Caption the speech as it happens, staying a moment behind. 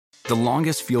The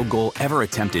longest field goal ever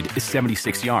attempted is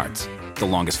 76 yards. The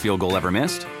longest field goal ever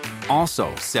missed?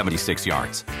 Also 76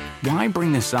 yards. Why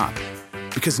bring this up?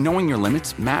 Because knowing your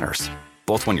limits matters,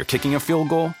 both when you're kicking a field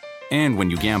goal and when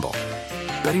you gamble.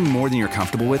 Betting more than you're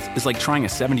comfortable with is like trying a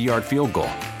 70-yard field goal.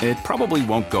 It probably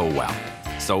won't go well.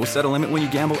 So set a limit when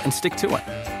you gamble and stick to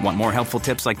it. Want more helpful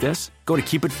tips like this? Go to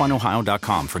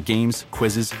keepitfunohio.com for games,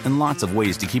 quizzes, and lots of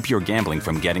ways to keep your gambling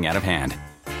from getting out of hand.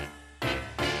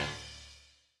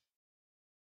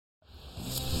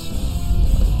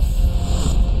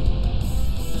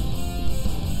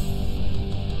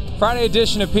 Friday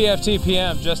edition of PFT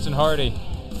PM, Justin Hardy.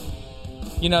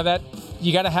 You know that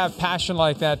you got to have passion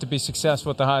like that to be successful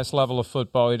at the highest level of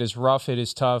football. It is rough, it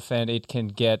is tough, and it can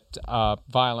get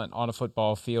violent on a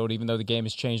football field. Even though the game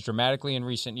has changed dramatically in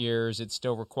recent years, it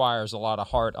still requires a lot of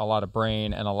heart, a lot of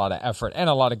brain, and a lot of effort, and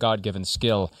a lot of God-given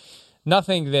skill.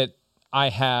 Nothing that I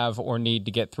have or need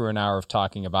to get through an hour of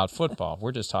talking about football.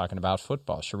 We're just talking about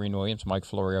football. Shireen Williams, Mike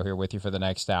Florio here with you for the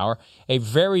next hour. A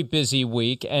very busy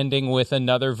week, ending with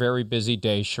another very busy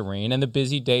day, Shireen. And the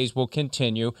busy days will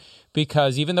continue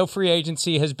because even though free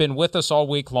agency has been with us all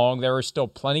week long, there are still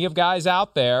plenty of guys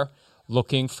out there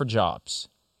looking for jobs.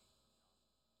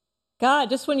 God,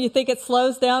 just when you think it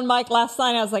slows down, Mike, last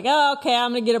night I was like, oh, okay,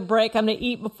 I'm going to get a break. I'm going to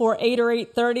eat before 8 or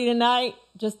 8:30 tonight.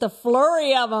 Just a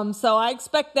flurry of them. So I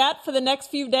expect that for the next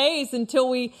few days until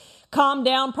we calm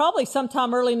down. Probably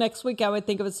sometime early next week, I would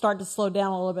think it would start to slow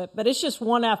down a little bit. But it's just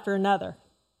one after another.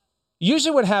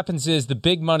 Usually what happens is the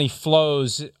big money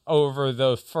flows over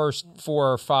the first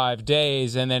 4 or 5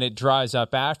 days, and then it dries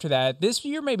up after that. This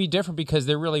year may be different because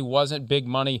there really wasn't big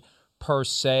money per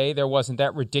se. There wasn't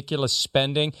that ridiculous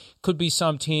spending. Could be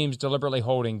some teams deliberately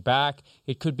holding back.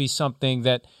 It could be something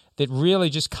that really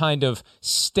just kind of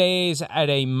stays at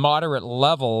a moderate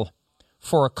level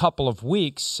for a couple of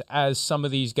weeks as some of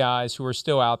these guys who are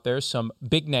still out there, some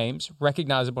big names,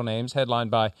 recognizable names, headlined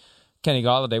by Kenny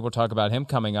Golladay, we'll talk about him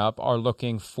coming up, are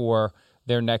looking for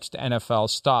their next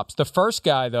NFL stops. The first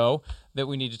guy, though, that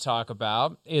we need to talk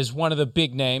about is one of the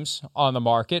big names on the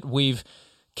market. We've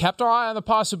kept our eye on the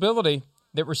possibility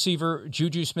that receiver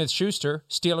Juju Smith-Schuster,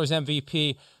 Steelers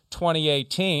MVP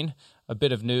 2018, a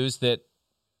bit of news that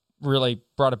really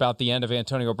brought about the end of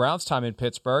Antonio Brown's time in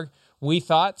Pittsburgh. We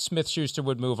thought Smith-Schuster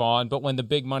would move on, but when the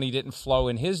big money didn't flow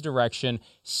in his direction,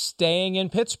 staying in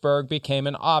Pittsburgh became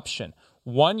an option.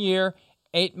 1 year,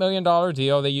 $8 million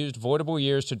deal. They used voidable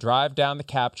years to drive down the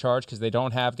cap charge because they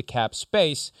don't have the cap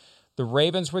space. The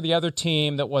Ravens were the other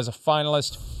team that was a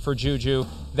finalist for Juju.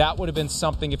 That would have been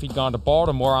something if he'd gone to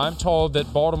Baltimore. I'm told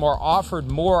that Baltimore offered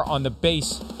more on the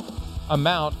base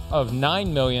amount of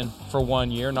 $9 million for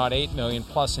 1 year, not $8 million,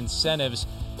 plus incentives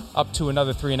up to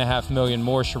another $3.5 million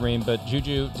more, Shireen. But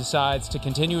Juju decides to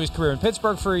continue his career in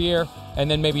Pittsburgh for a year, and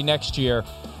then maybe next year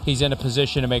he's in a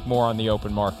position to make more on the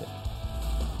open market.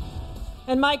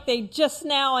 And, Mike, they just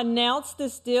now announced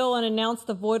this deal and announced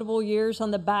the voidable years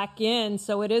on the back end.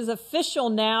 So it is official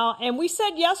now. And we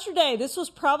said yesterday this was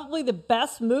probably the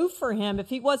best move for him if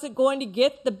he wasn't going to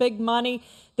get the big money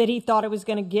that he thought he was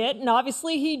going to get. And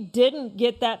obviously he didn't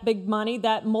get that big money,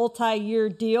 that multi-year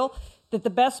deal. That the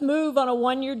best move on a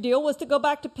 1-year deal was to go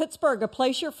back to Pittsburgh, a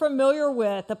place you're familiar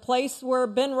with, a place where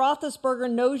Ben Roethlisberger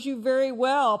knows you very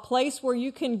well, a place where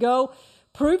you can go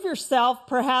prove yourself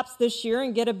perhaps this year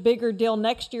and get a bigger deal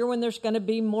next year when there's going to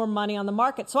be more money on the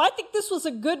market. So I think this was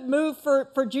a good move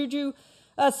for Juju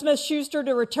Smith-Schuster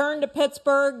to return to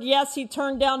Pittsburgh. Yes, he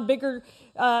turned down bigger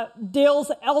deals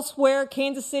elsewhere.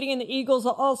 Kansas City and the Eagles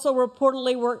also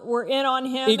reportedly were in on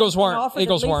him. Eagles weren't.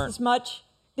 Eagles weren't. As much.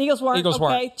 The Eagles weren't. Eagles okay.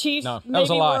 weren't. Chiefs no,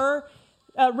 maybe were.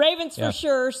 Ravens for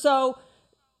sure. So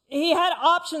he had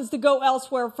options to go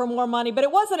elsewhere for more money, but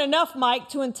it wasn't enough, Mike,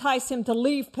 to entice him to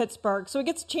leave Pittsburgh. So he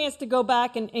gets a chance to go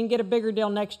back and get a bigger deal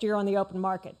next year on the open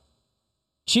market.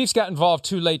 Chiefs got involved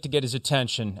too late to get his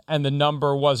attention, and the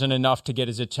number wasn't enough to get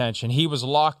his attention. He was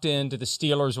locked into the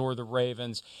Steelers or the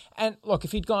Ravens. And look,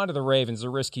 if he'd gone to the Ravens, the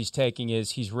risk he's taking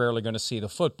is he's rarely going to see the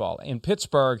football. In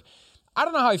Pittsburgh, I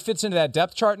don't know how he fits into that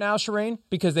depth chart now, Shireen,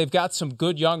 because they've got some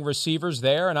good young receivers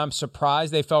there, and I'm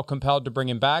surprised they felt compelled to bring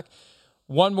him back.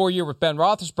 1 more year with Ben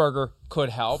Roethlisberger could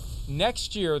help.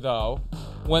 Next year, though,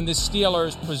 when the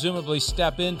Steelers presumably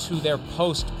step into their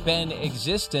post-Ben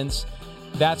existence,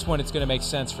 that's when it's going to make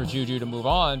sense for Juju to move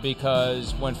on,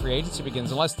 because when free agency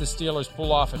begins, unless the Steelers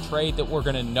pull off a trade that we're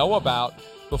going to know about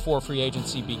before free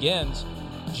agency begins,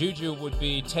 Juju would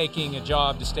be taking a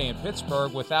job to stay in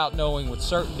Pittsburgh without knowing with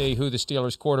certainty who the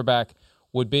Steelers quarterback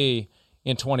would be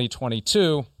in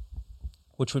 2022,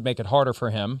 which would make it harder for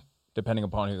him, depending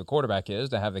upon who the quarterback is,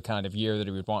 to have the kind of year that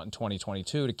he would want in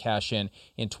 2022 to cash in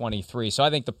 23. So I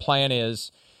think the plan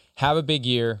is have a big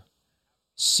year,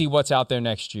 see what's out there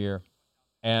next year,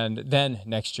 and then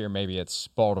next year maybe it's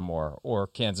Baltimore or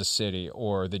Kansas City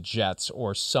or the Jets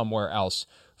or somewhere else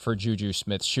for Juju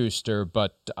Smith-Schuster.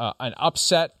 But an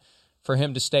upset for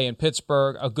him to stay in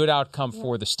Pittsburgh, a good outcome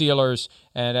for the Steelers.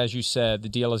 And as you said, the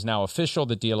deal is now official.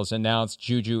 The deal is announced.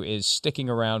 Juju is sticking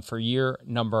around for year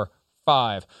number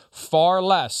 5. Far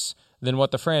less than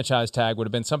what the franchise tag would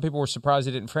have been. Some people were surprised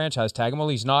they didn't franchise tag him. Well,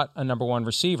 he's not a number 1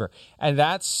 receiver. And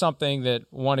that's something that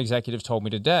one executive told me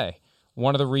today.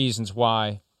 One of the reasons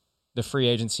why the free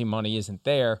agency money isn't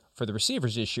there for the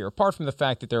receivers this year, apart from the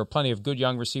fact that there are plenty of good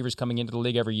young receivers coming into the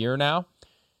league every year now,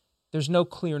 there's no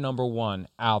clear number 1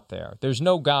 out there. There's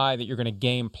no guy that you're going to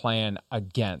game plan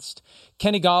against.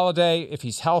 Kenny Golladay, if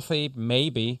he's healthy,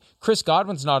 maybe. Chris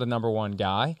Godwin's not a number 1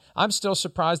 guy. I'm still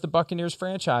surprised the Buccaneers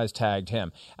franchise tagged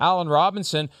him. Allen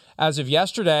Robinson, as of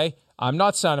yesterday, I'm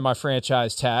not signing my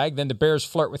franchise tag. Then the Bears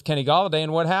flirt with Kenny Golladay,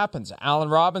 and what happens? Allen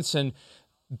Robinson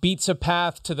beats a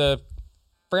path to the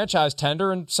franchise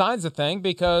tender and signs the thing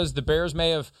because the Bears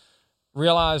may have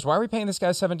realized, why are we paying this guy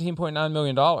 $17.9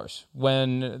 million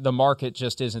when the market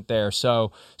just isn't there?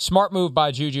 So smart move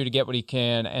by Juju to get what he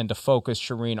can and to focus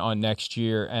Shireen on next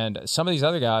year. And some of these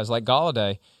other guys like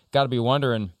Golladay got to be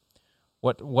wondering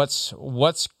what's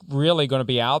really going to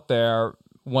be out there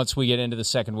once we get into the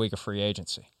second week of free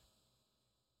agency.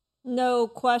 No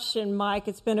question, Mike.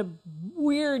 It's been a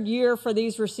weird year for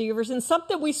these receivers and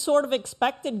something we sort of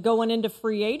expected going into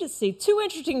free agency. 2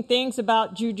 interesting things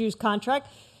about Juju's contract.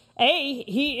 A,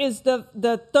 he is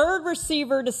the third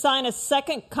receiver to sign a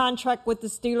second contract with the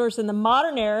Steelers in the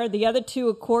modern era. The other 2,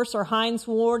 of course, are Hines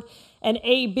Ward and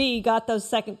AB got those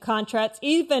second contracts.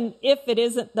 Even if it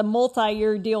isn't the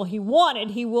multi-year deal he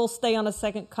wanted, he will stay on a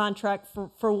second contract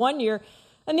for 1 year.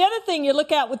 And the other thing you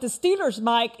look at with the Steelers,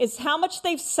 Mike, is how much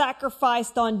they've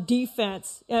sacrificed on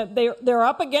defense. They're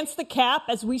up against the cap,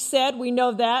 as we said. We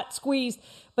know that, squeezed.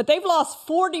 But they've lost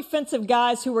 4 defensive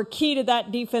guys who were key to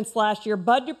that defense last year.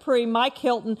 Bud Dupree, Mike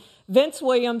Hilton, Vince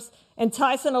Williams, and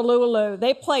Tyson Alualu.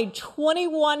 They played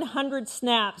 2,100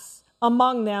 snaps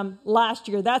among them last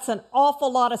year. That's an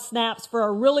awful lot of snaps for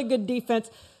a really good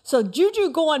defense. So Juju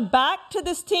going back to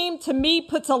this team, to me,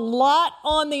 puts a lot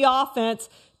on the offense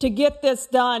to get this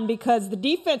done because the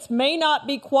defense may not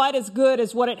be quite as good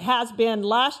as what it has been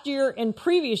last year and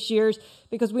previous years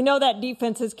because we know that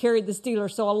defense has carried the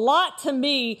Steelers. So a lot to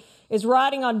me is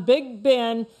riding on Big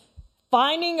Ben,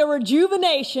 finding a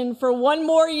rejuvenation for 1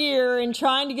 more year and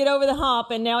trying to get over the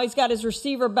hump. And now he's got his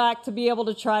receiver back to be able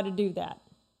to try to do that.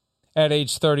 At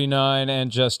age 39 and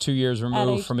just 2 years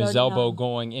removed from his elbow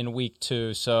going in week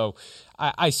 2. So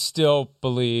I still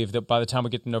believe that by the time we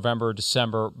get to November or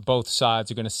December, both sides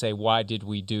are going to say, why did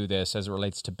we do this as it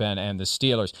relates to Ben and the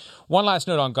Steelers? One last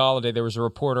note on Golladay. There was a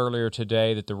report earlier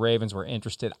today that the Ravens were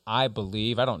interested. I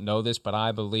don't know this, but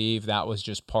I believe that was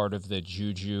just part of the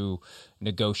Juju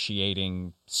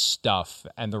negotiating stuff.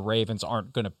 And the Ravens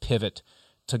aren't going to pivot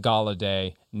to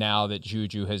Golladay now that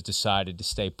Juju has decided to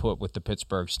stay put with the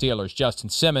Pittsburgh Steelers. Justin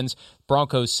Simmons,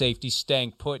 Broncos safety,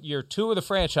 staying put, year 2 of the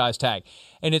franchise tag.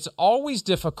 And it's always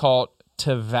difficult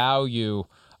to value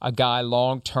a guy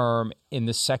long-term in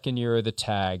the second year of the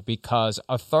tag because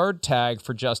a third tag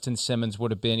for Justin Simmons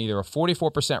would have been either a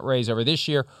 44% raise over this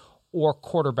year or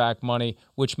quarterback money,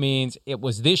 which means it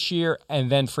was this year and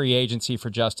then free agency for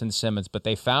Justin Simmons. But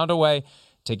they found a way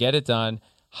to get it done.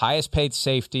 Highest paid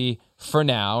safety for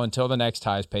now until the next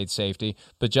highest paid safety.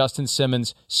 But Justin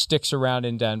Simmons sticks around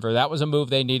in Denver. That was a move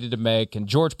they needed to make. And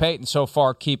George Paton so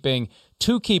far keeping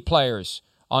 2 key players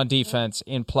on defense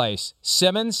in place.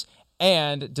 Simmons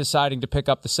and deciding to pick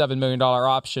up the $7 million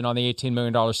option on the $18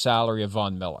 million salary of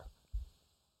Von Miller.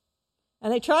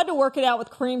 And they tried to work it out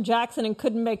with Kareem Jackson and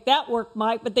couldn't make that work,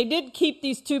 Mike. But they did keep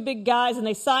these 2 big guys, and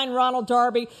they signed Ronald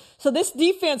Darby. So this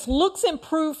defense looks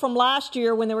improved from last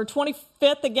year when they were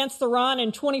 25th against the run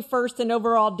and 21st in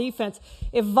overall defense.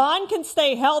 If Von can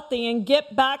stay healthy and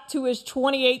get back to his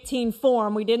 2018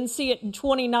 form, we didn't see it in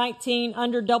 2019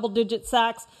 under double-digit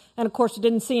sacks. And, of course, we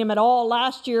didn't see him at all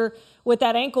last year with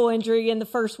that ankle injury in the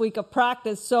first week of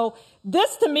practice. So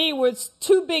this, to me, was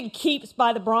 2 big keeps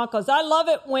by the Broncos. I love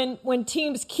it when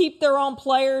teams keep their own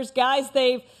players, guys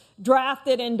they've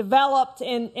drafted and developed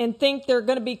and think they're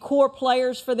going to be core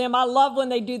players for them. I love when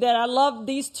they do that. I love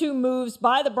these 2 moves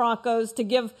by the Broncos to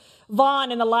give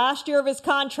Von, in the last year of his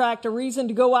contract, a reason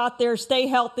to go out there, stay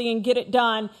healthy, and get it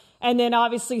done. And then,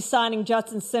 obviously, signing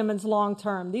Justin Simmons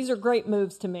long-term. These are great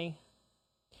moves to me.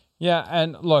 Yeah,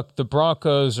 and look, the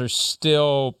Broncos are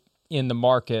still in the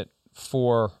market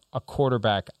for a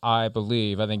quarterback, I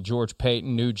believe. I think George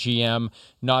Paton, new GM,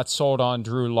 not sold on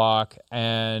Drew Lock,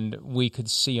 and we could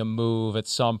see a move at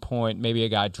some point, maybe a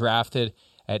guy drafted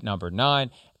at number 9.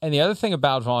 And the other thing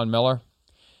about Von Miller,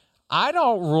 I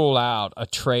don't rule out a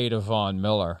trade of Von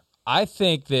Miller. I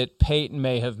think that Paton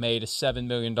may have made a $7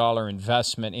 million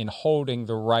investment in holding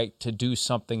the right to do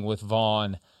something with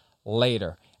Von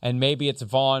later. And maybe it's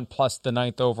Vaughn plus the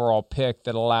 9th overall pick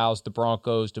that allows the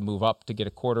Broncos to move up to get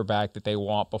a quarterback that they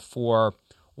want before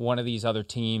one of these other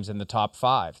teams in the top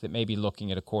 5 that may be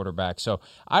looking at a quarterback. So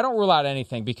I don't rule out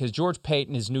anything because George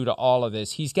Paton is new to all of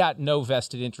this. He's got no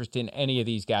vested interest in any of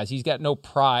these guys. He's got no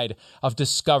pride of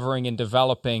discovering and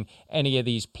developing any of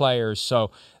these players.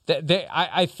 So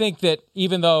I think that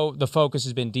even though the focus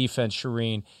has been defense,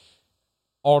 Shireen,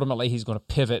 ultimately he's going to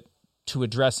pivot to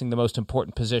addressing the most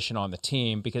important position on the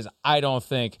team because I don't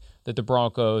think that the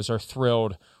Broncos are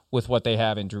thrilled with what they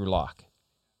have in Drew Lock.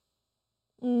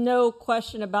 No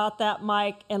question about that,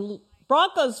 Mike. And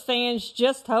Broncos fans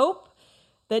just hope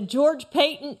that George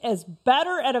Paton is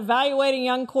better at evaluating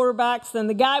young quarterbacks than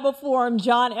the guy before him,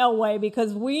 John Elway,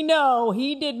 because we know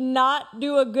he did not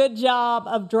do a good job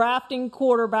of drafting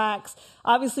quarterbacks.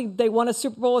 Obviously, they won a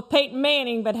Super Bowl with Peyton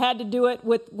Manning, but had to do it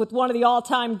with one of the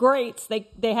all-time greats.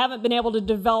 They haven't been able to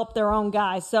develop their own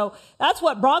guys. So that's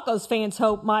what Broncos fans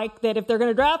hope, Mike, that if they're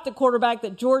going to draft a quarterback,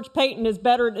 that George Paton is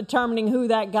better at determining who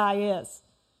that guy is.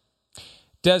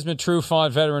 Desmond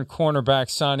Trufant, veteran cornerback,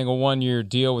 signing a 1-year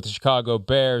deal with the Chicago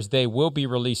Bears. They will be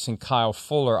releasing Kyle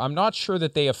Fuller. I'm not sure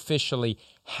that they officially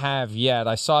have yet.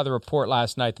 I saw the report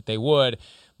last night that they would.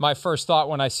 My first thought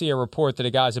when I see a report that a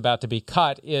guy's about to be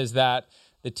cut is that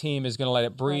the team is going to let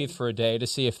it breathe for a day to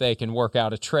see if they can work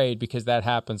out a trade because that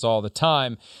happens all the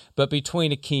time. But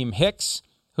between Akeem Hicks,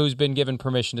 who's been given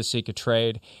permission to seek a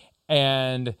trade,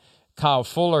 and Kyle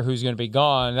Fuller, who's going to be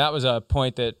gone. That was a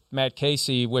point that Matt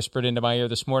Casey whispered into my ear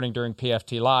this morning during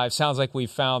PFT Live. Sounds like we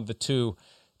found the two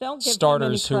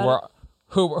starters who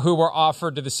were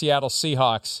offered to the Seattle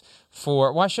Seahawks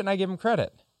for. Why shouldn't I give him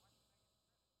credit?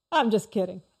 I'm just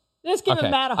kidding. Just give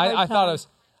him Matt a hard time. I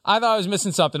thought I was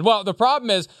missing something. Well, the problem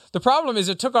is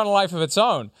it took on a life of its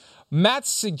own. Matt's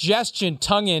suggestion,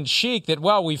 tongue-in-cheek, that,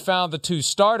 well, we found the two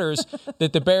starters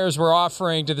that the Bears were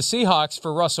offering to the Seahawks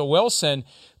for Russell Wilson.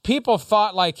 People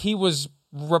thought like he was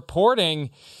reporting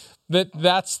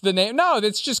that's the name. No,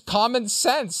 it's just common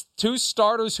sense. Two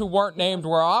starters who weren't named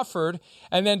were offered,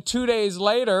 and then 2 days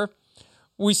later,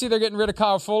 we see they're getting rid of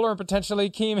Kyle Fuller and potentially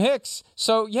Akeem Hicks.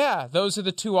 So, yeah, those are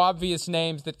the two obvious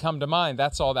names that come to mind.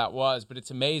 That's all that was. But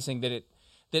it's amazing that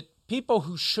people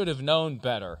who should have known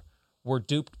better were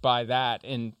duped by that.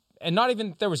 And not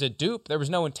even there was a dupe. There was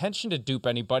no intention to dupe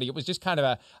anybody. It was just kind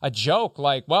of a joke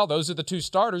like, well, those are the two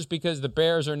starters because the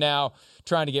Bears are now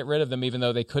trying to get rid of them, even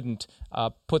though they couldn't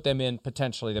put them in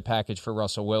potentially the package for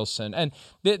Russell Wilson. And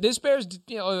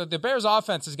the Bears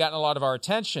offense has gotten a lot of our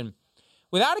attention.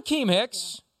 Without Akeem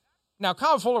Hicks, now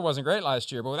Kyle Fuller wasn't great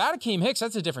last year, but without Akeem Hicks,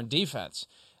 that's a different defense.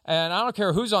 And I don't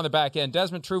care who's on the back end,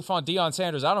 Desmond Trufant, Deion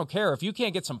Sanders, I don't care. If you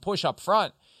can't get some push up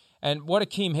front, and what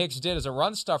Akeem Hicks did as a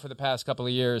run stuffer the past couple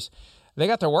of years, they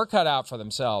got their work cut out for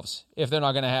themselves if they're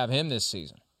not going to have him this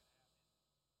season.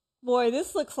 Boy,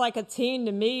 this looks like a team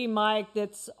to me, Mike,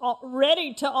 that's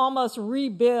ready to almost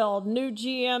rebuild. New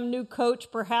GM, new coach,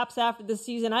 perhaps after the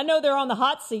season. I know they're on the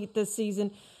hot seat this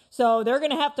season, so they're going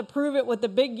to have to prove it with the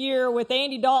big year with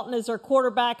Andy Dalton as their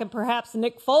quarterback and perhaps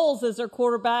Nick Foles as their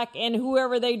quarterback and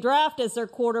whoever they draft as their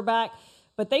quarterback.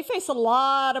 But they face a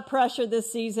lot of pressure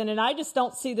this season, and I just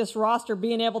don't see this roster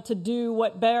being able to do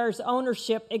what Bears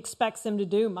ownership expects them to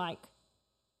do, Mike.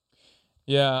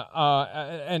 Yeah,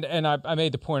 and I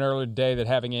made the point earlier today that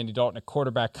having Andy Dalton at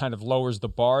quarterback kind of lowers the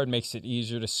bar and makes it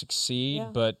easier to succeed,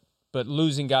 yeah. But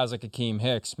losing guys like Akeem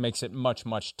Hicks makes it much,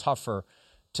 much tougher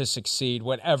to succeed,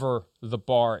 whatever the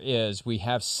bar is. We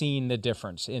have seen the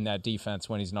difference in that defense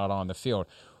when he's not on the field.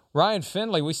 Ryan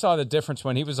Finley, we saw the difference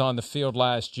when he was on the field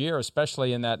last year,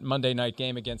 especially in that Monday night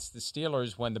game against the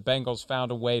Steelers when the Bengals found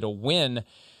a way to win.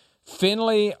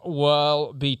 Finley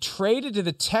will be traded to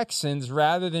the Texans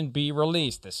rather than be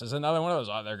released. This is another one of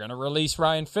those, they're going to release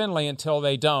Ryan Finley until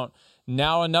they don't.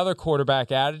 Now another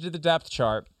quarterback added to the depth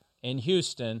chart in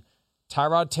Houston,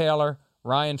 Tyrod Taylor,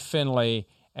 Ryan Finley,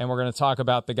 and we're going to talk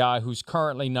about the guy who's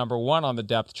currently number one on the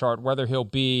depth chart, whether he'll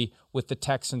be with the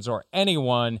Texans or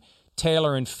anyone.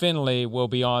 Taylor and Finley will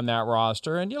be on that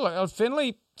roster. And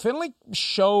Finley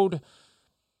showed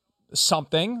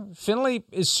something. Finley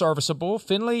is serviceable.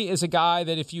 Finley is a guy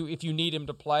that if you need him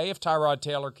to play, if Tyrod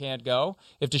Taylor can't go,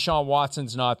 if Deshaun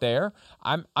Watson's not there,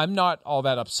 I'm not all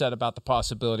that upset about the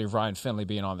possibility of Ryan Finley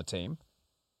being on the team.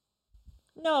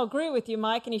 No, agree with you,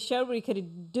 Mike. And he showed what he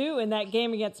could do in that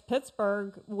game against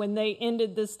Pittsburgh when they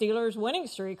ended the Steelers' winning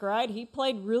streak, right? He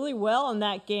played really well in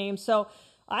that game. So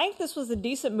I think this was a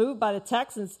decent move by the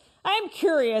Texans. I am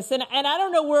curious, and I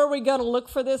don't know where we go to look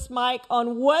for this, Mike,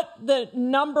 on what the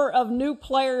number of new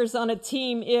players on a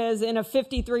team is in a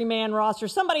 53-man roster.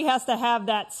 Somebody has to have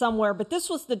that somewhere, but this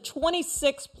was the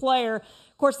 26th player.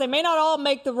 Of course, they may not all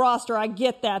make the roster. I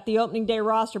get that, the opening day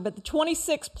roster, but the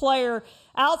 26th player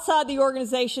outside the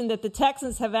organization that the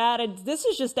Texans have added, this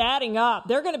is just adding up.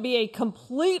 They're going to be a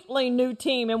completely new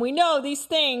team, and we know these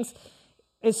things,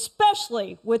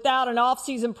 especially without an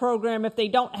off-season program, if they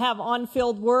don't have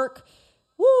on-field work,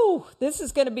 this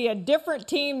is going to be a different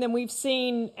team than we've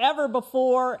seen ever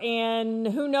before, and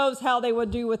who knows how they would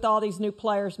do with all these new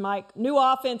players, Mike. New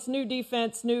offense, new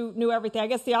defense, new everything. I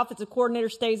guess the offensive coordinator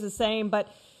stays the same, but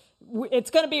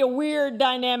it's going to be a weird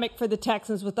dynamic for the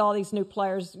Texans with all these new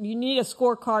players. You need a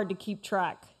scorecard to keep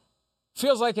track.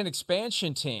 Feels like an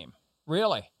expansion team,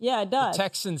 really. Yeah, it does. The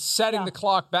Texans setting the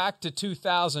clock back to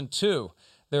 2002.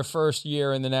 Their first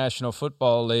year in the National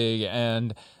Football League,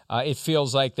 and it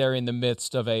feels like they're in the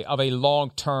midst of a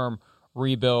long-term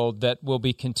rebuild that will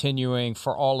be continuing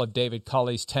for all of David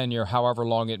Culley's tenure, however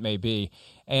long it may be,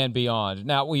 and beyond.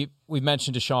 Now, we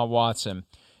mentioned Deshaun Watson,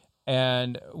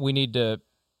 and we need to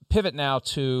pivot now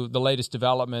to the latest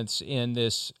developments in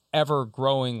this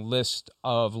ever-growing list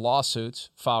of lawsuits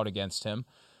filed against him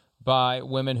by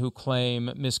women who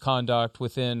claim misconduct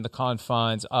within the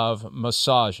confines of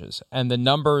massages. And the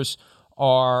numbers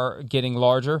are getting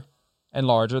larger and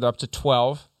larger. They're up to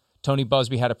 12. Tony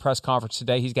Buzbee had a press conference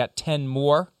today. He's got 10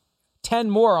 more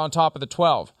on top of the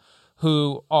 12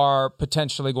 who are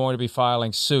potentially going to be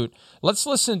filing suit. Let's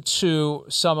listen to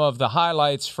some of the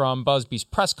highlights from Buzbee's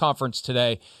press conference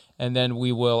today, and then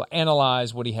we will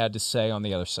analyze what he had to say on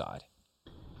the other side.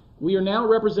 We are now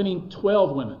representing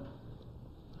 12 women.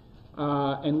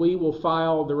 And we will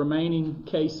file the remaining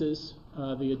cases,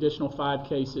 the additional 5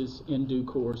 cases, in due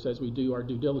course as we do our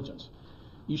due diligence.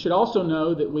 You should also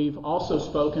know that we've also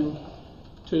spoken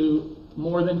to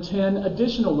more than 10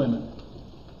 additional women.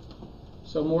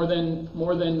 So more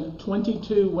than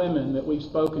 22 women that we've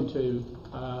spoken to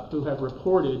who have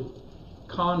reported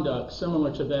conduct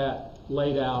similar to that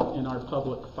laid out in our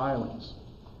public filings.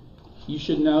 You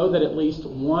should know that at least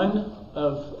one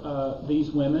of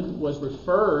these women was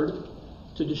referred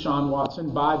to Deshaun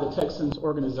Watson by the Texans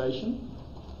organization.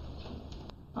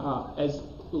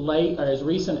 As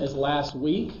recent as last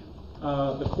week,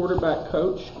 the quarterback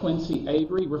coach, Quincy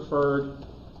Avery, referred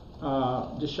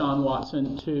Deshaun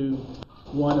Watson to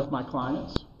one of my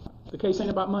clients. The case ain't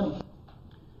about money.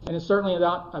 And it's certainly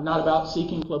not about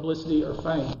seeking publicity or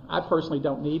fame. I personally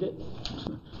don't need it,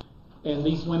 and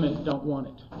these women don't want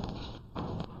it.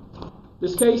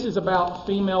 This case is about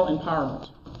female empowerment,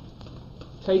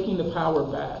 taking the power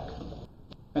back.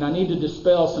 And I need to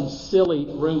dispel some silly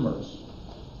rumors.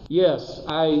 Yes,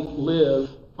 I live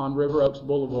on River Oaks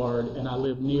Boulevard, and I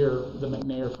live near the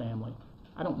McNair family.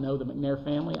 I don't know the McNair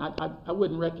family. I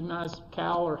wouldn't recognize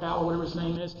Cal or Hal, whatever his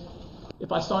name is,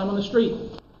 if I saw him on the street.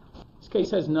 This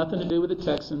case has nothing to do with the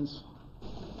Texans.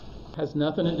 Has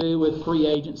nothing to do with free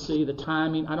agency, the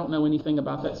timing. I don't know anything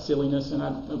about that silliness, and I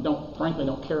frankly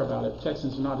don't care about it.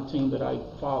 Texans are not a team that I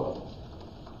follow.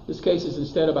 This case is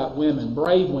instead about women,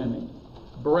 brave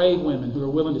women who are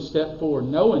willing to step forward,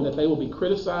 knowing that they will be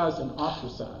criticized and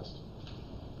ostracized.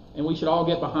 And we should all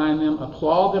get behind them,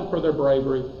 applaud them for their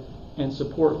bravery, and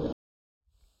support them.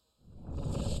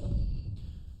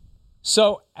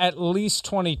 So at least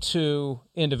 22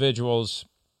 individuals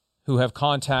who have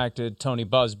contacted Tony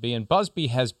Buzbee, and Buzbee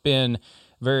has been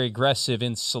very aggressive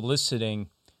in soliciting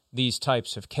these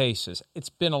types of cases. It's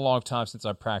been a long time since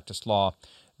I practiced law.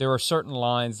 There are certain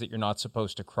lines that you're not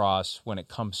supposed to cross when it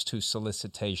comes to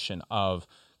solicitation of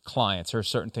clients. There are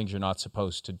certain things you're not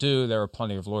supposed to do. There are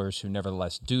plenty of lawyers who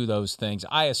nevertheless do those things.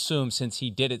 I assume since he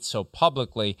did it so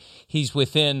publicly, he's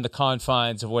within the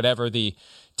confines of whatever the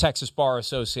Texas Bar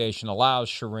Association allows,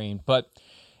 Shireen. But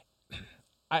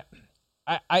I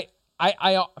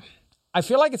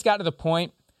feel like it's gotten to the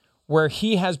point where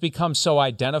he has become so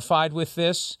identified with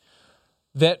this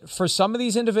that for some of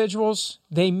these individuals,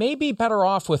 they may be better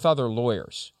off with other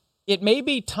lawyers. It may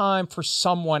be time for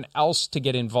someone else to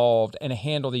get involved and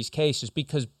handle these cases,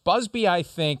 because Buzbee, I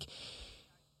think,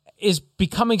 is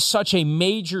becoming such a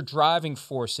major driving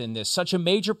force in this, such a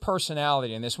major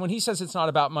personality in this. When he says it's not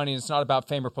about money, it's not about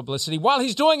fame or publicity, while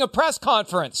he's doing a press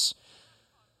conference.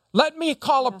 Let me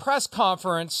call a press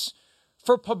conference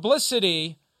for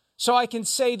publicity so I can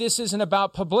say this isn't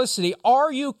about publicity.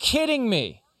 Are you kidding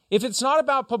me? If it's not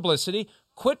about publicity,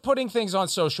 quit putting things on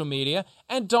social media,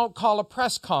 and don't call a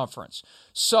press conference.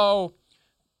 So,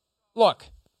 look,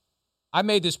 I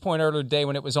made this point earlier today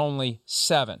when it was only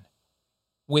 7.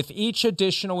 With each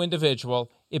additional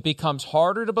individual, it becomes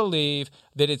harder to believe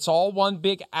that it's all one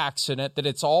big accident, that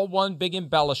it's all one big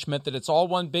embellishment, that it's all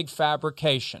one big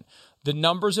fabrication. The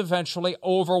numbers eventually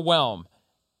overwhelm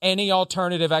any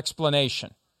alternative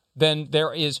explanation. Then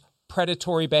there is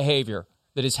predatory behavior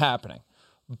that is happening.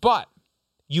 But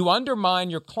you undermine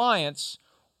your clients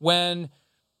when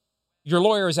your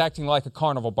lawyer is acting like a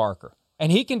carnival barker. And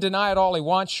he can deny it all he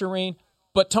wants, Shireen,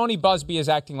 but Tony Buzbee is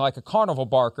acting like a carnival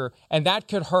barker, and that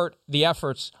could hurt the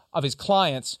efforts of his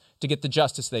clients to get the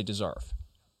justice they deserve.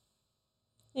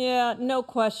 Yeah, no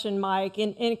question, Mike,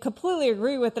 and completely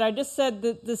agree with it. I just said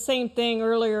the same thing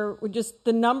earlier, with just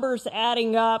the numbers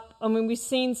adding up. I mean, we've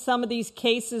seen some of these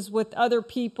cases with other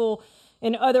people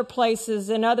in other places,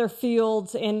 in other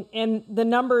fields, and the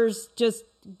numbers just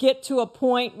get to a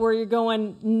point where you're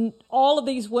going, all of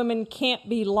these women can't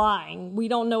be lying. We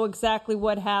don't know exactly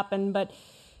what happened, but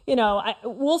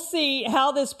we'll see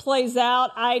how this plays out.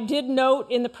 I did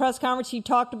note in the press conference, he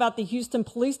talked about the Houston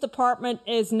Police Department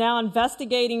is now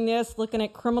investigating this, looking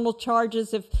at criminal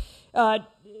charges.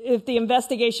 If the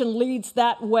investigation leads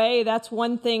that way, that's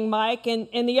one thing, Mike. And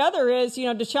the other is,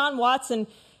 Deshaun Watson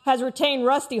has retained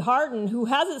Rusty Hardin, who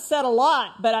hasn't said a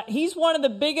lot, but he's one of the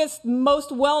biggest,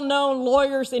 most well-known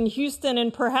lawyers in Houston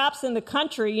and perhaps in the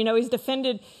country. He's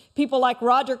defended people like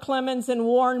Roger Clemens and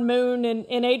Warren Moon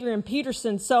and Adrian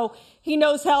Peterson. So he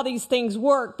knows how these things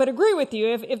work. But agree with you,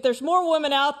 if there's more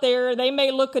women out there, they may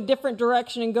look a different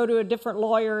direction and go to a different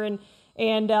lawyer and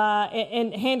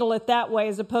handle it that way,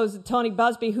 as opposed to Tony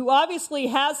Buzbee, who obviously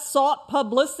has sought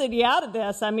publicity out of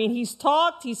this. I mean, he's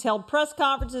talked, he's held press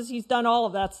conferences, he's done all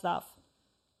of that stuff.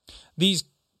 These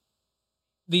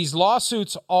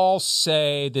lawsuits all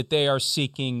say that they are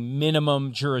seeking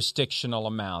minimum jurisdictional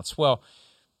amounts. Well,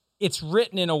 it's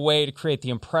written in a way to create the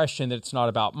impression that it's not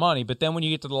about money. But then when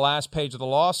you get to the last page of the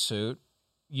lawsuit,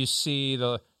 you see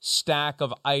the stack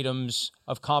of items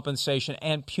of compensation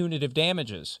and punitive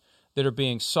damages that are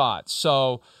being sought.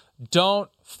 So don't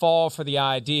fall for the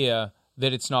idea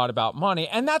that it's not about money.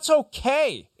 And that's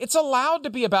okay. It's allowed to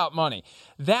be about money.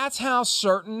 That's how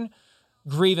certain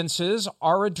grievances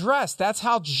are addressed. That's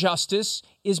how justice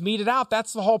is meted out.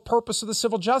 That's the whole purpose of the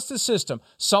civil justice system.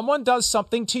 Someone does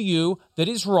something to you that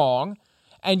is wrong,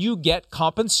 and you get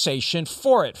compensation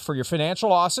for it, for your financial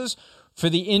losses, for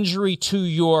the injury to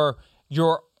your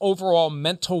overall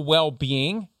mental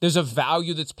well-being. There's a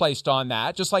value that's placed on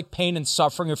that. Just like pain and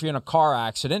suffering, if you're in a car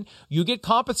accident, you get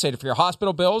compensated for your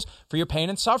hospital bills, for your pain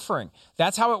and suffering.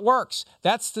 That's how it works.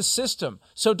 That's the system.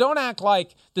 So don't act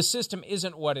like the system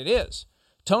isn't what it is.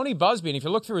 Tony Buzbee, and if you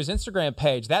look through his Instagram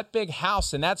page, that big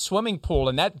house and that swimming pool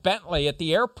and that Bentley at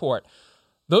the airport,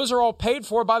 those are all paid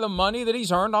for by the money that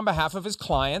he's earned on behalf of his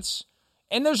clients.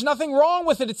 And there's nothing wrong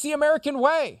with it. It's the American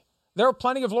way. There are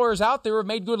plenty of lawyers out there who have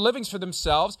made good livings for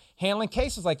themselves handling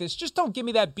cases like this. Just don't give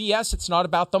me that BS. It's not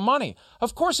about the money.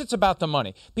 Of course it's about the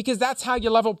money, because that's how you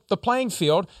level the playing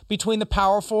field between the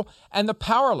powerful and the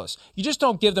powerless. You just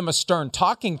don't give them a stern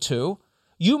talking to.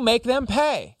 You make them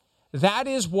pay. That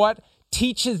is what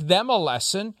teaches them a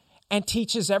lesson and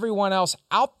teaches everyone else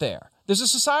out there. There's a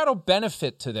societal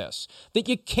benefit to this, that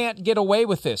you can't get away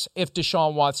with this if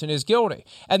Deshaun Watson is guilty.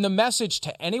 And the message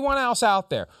to anyone else out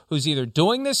there who's either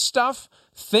doing this stuff,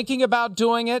 thinking about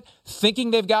doing it,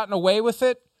 thinking they've gotten away with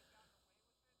it,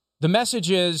 the message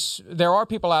is there are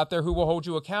people out there who will hold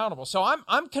you accountable. So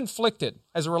I'm conflicted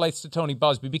as it relates to Tony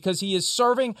Buzbee, because he is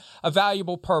serving a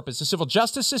valuable purpose. The civil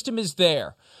justice system is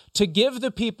there to give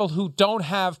the people who don't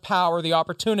have power the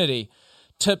opportunity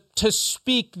to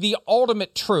speak the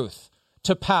ultimate truth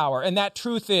to power. And that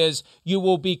truth is, you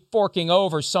will be forking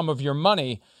over some of your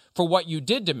money for what you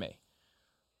did to me.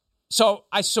 So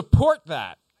I support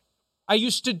that. I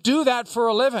used to do that for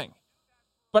a living,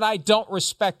 but I don't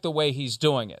respect the way he's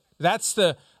doing it. That's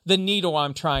the needle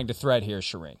I'm trying to thread here,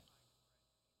 Shireen.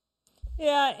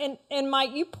 Yeah, and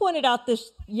Mike, you pointed out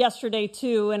this yesterday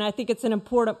too, and I think it's an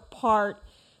important part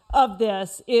of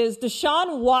this, is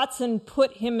Deshaun Watson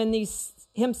put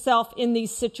himself in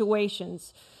these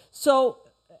situations. So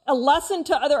a lesson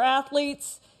to other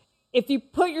athletes: if you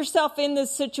put yourself in this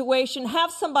situation,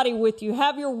 have somebody with you,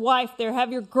 have your wife there,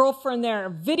 have your girlfriend there,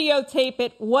 videotape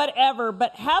it, whatever,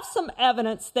 but have some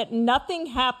evidence that nothing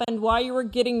happened while you were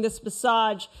getting this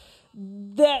massage,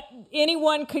 that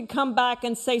anyone could come back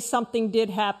and say something did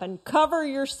happen. Cover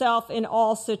yourself in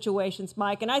all situations,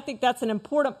 Mike. And I think that's an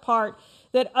important part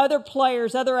that other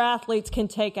players, other athletes can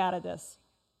take out of this.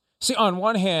 See, on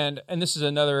one hand, and this is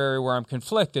another area where I'm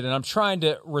conflicted, and I'm trying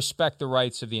to respect the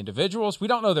rights of the individuals. We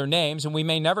don't know their names, and we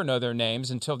may never know their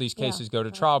names until these cases go to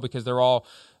trial, because they're all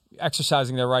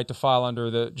exercising their right to file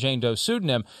under the Jane Doe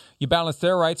pseudonym. You balance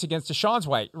their rights against Deshaun's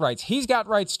rights. He's got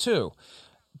rights too.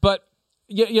 But,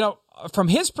 you know, from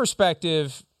his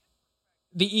perspective,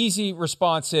 the easy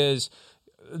response is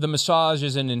the massage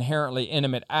is an inherently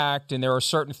intimate act, and there are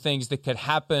certain things that could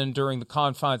happen during the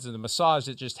confines of the massage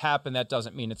that just happen. That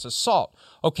doesn't mean it's assault.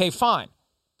 Okay, fine.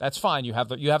 That's fine. You have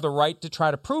the right to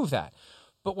try to prove that.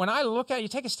 But when I look at it, you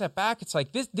take a step back, it's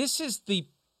like this is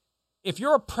if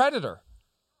you're a predator,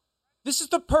 this is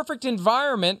the perfect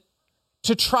environment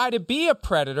to try to be a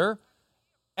predator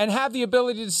and have the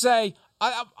ability to say,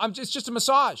 it's just a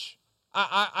massage.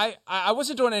 I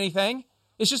wasn't doing anything.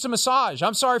 It's just a massage.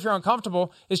 I'm sorry if you're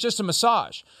uncomfortable. It's just a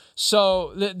massage.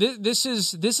 So this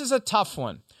is a tough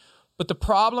one. But the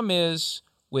problem is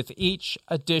with each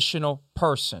additional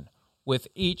person, with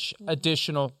each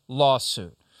additional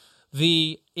lawsuit,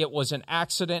 it was an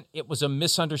accident. It was a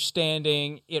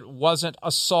misunderstanding. It wasn't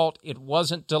assault. It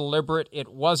wasn't deliberate. It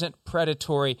wasn't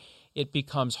predatory. It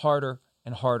becomes harder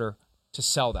and harder to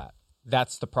sell that.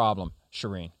 That's the problem,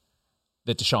 Shireen,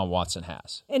 that Deshaun Watson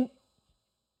has.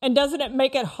 And doesn't it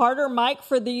make it harder, Mike,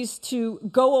 for these to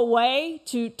go away,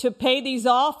 to pay these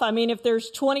off? I mean, if there's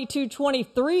 22,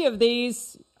 23 of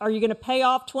these, are you going to pay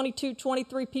off 22,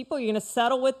 23 people? Are you going to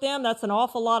settle with them? That's an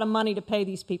awful lot of money to pay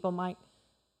these people, Mike.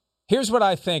 Here's what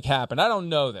I think happened. I don't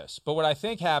know this, but what I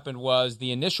think happened was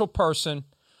the initial person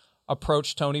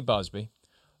approached Tony Buzbee.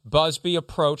 Buzbee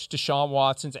approached Deshaun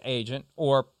Watson's agent,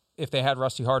 or if they had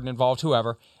Rusty Hardin involved,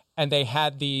 whoever, and they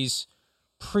had these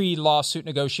pre-lawsuit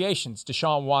negotiations.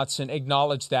 Deshaun Watson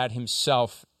acknowledged that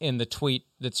himself in the tweet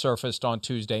that surfaced on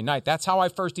Tuesday night. That's how I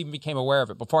first even became aware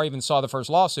of it. Before I even saw the first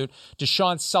lawsuit,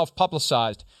 Deshaun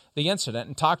self-publicized the incident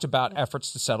and talked about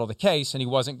efforts to settle the case, and he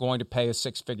wasn't going to pay a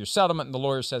six-figure settlement, and the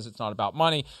lawyer says it's not about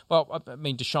money. Well, I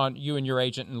mean, Deshaun, you and your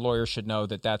agent and lawyer should know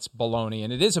that that's baloney,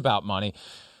 and it is about money.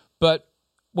 But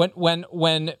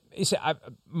when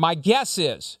my guess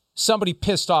is somebody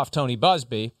pissed off Tony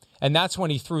Buzbee, and that's when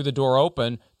he threw the door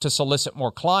open to solicit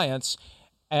more clients.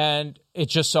 And it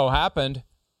just so happened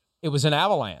it was an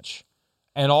avalanche.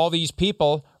 And all these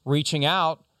people reaching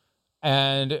out,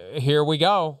 and here we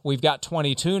go. We've got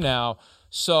 22 now.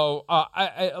 So,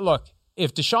 look,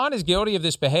 if Deshaun is guilty of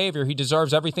this behavior, he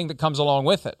deserves everything that comes along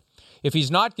with it. If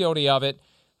he's not guilty of it,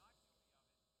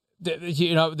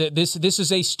 this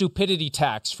is a stupidity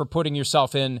tax for putting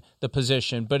yourself in the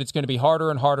position, but it's going to be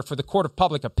harder and harder for the court of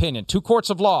public opinion. Two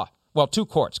courts of law. Well, two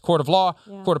courts, court of law,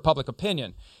 court of public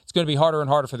opinion. It's going to be harder and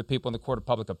harder for the people in the court of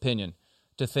public opinion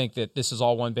to think that this is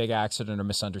all one big accident or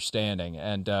misunderstanding.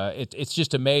 And it's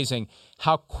just amazing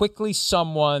how quickly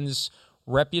someone's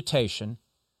reputation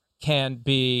can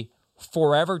be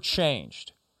forever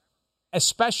changed,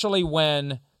 especially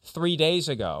when 3 days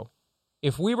ago,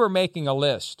 if we were making a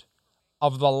list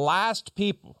of the last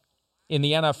people in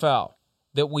the NFL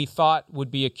that we thought would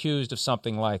be accused of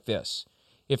something like this,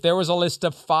 if there was a list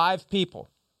of 5 people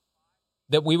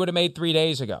that we would have made 3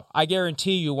 days ago, I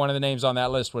guarantee you one of the names on that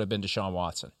list would have been Deshaun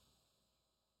Watson.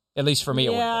 At least for me,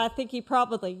 it would have been. I think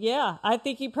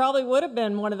he probably would have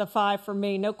been one of the 5 for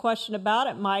me. No question about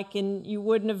it, Mike. And you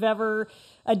wouldn't have ever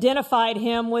identified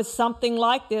him with something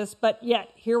like this. But yet,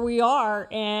 here we are.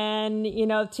 And,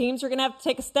 teams are going to have to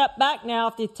take a step back now.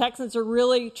 If the Texans are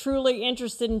really, truly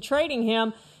interested in trading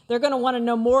him, they're going to want to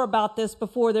know more about this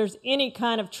before there's any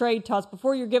kind of trade talks.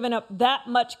 Before you're giving up that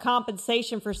much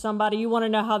compensation for somebody, you want to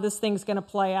know how this thing's going to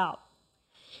play out.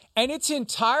 And it's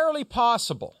entirely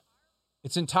possible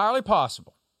that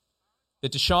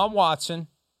Deshaun Watson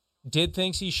did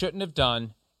things he shouldn't have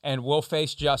done and will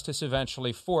face justice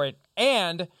eventually for it.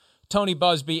 And Tony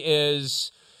Buzbee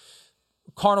is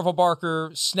carnival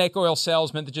barker, snake oil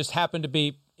salesman that just happened to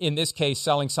be, in this case,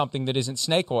 selling something that isn't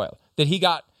snake oil, that he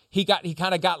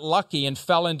kind of got lucky and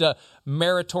fell into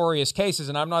meritorious cases.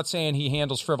 And I'm not saying he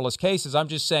handles frivolous cases. I'm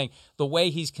just saying the way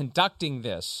he's conducting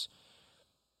this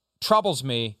troubles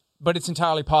me, but it's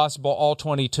entirely possible all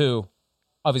 22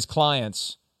 of his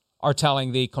clients are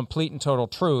telling the complete and total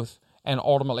truth and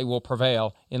ultimately will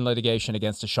prevail in litigation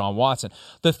against Deshaun Watson.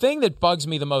 The thing that bugs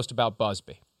me the most about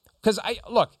Buzbee, because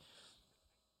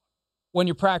when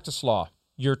you practice law,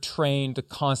 you're trained to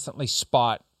constantly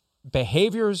spot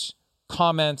behaviors,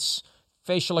 comments,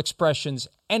 facial expressions,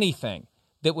 anything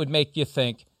that would make you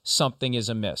think something is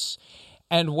amiss.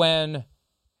 And when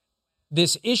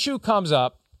this issue comes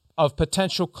up of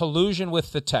potential collusion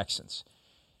with the Texans,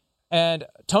 and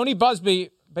Tony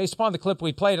Buzbee, based upon the clip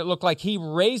we played, it looked like he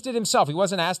raised it himself. He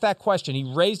wasn't asked that question. He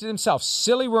raised it himself.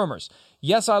 Silly rumors.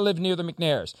 Yes, I live near the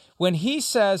McNairs. When he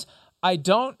says, I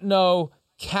don't know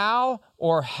Cal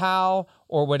or Hal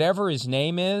or whatever his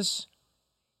name is,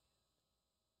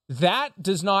 that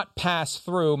does not pass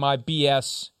through my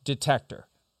BS detector.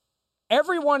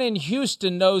 Everyone in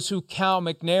Houston knows who Cal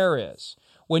McNair is.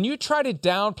 When you try to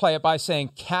downplay it by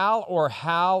saying Cal or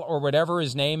Hal or whatever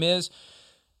his name is,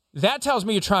 that tells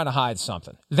me you're trying to hide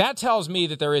something. That tells me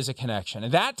that there is a connection.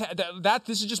 And that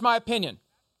this is just my opinion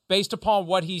based upon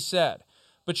what he said.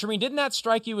 But Shireen, didn't that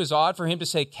strike you as odd for him to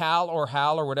say Cal or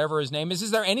Hal or whatever his name is?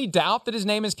 Is there any doubt that his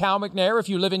name is Cal McNair if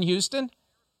you live in Houston?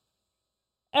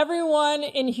 Everyone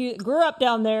in Houston grew up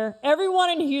down there. Everyone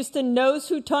in Houston knows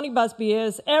who Tony Busby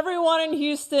is. Everyone in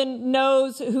Houston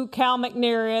knows who Cal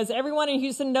McNair is. Everyone in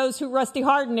Houston knows who Rusty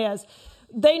Hardin is.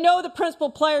 They know the principal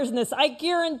players in this. I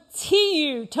guarantee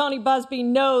you Tony Busby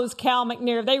knows Cal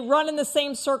McNair. They run in the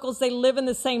same circles. They live in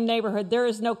the same neighborhood. There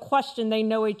is no question they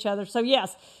know each other. So,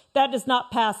 yes, that does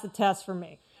not pass the test for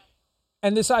me.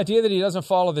 And this idea that he doesn't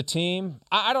follow the team,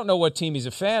 I don't know what team he's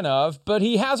a fan of, but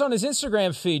he has on his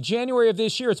Instagram feed, January of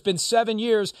this year, it's been 7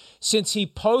 years since he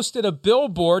posted a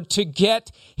billboard to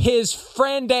get his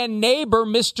friend and neighbor,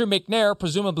 Mr. McNair,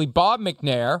 presumably Bob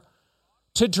McNair,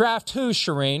 to draft who,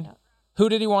 Shireen? Who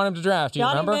did he want him to draft? Do you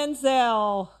remember? Johnny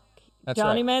Manziel. That's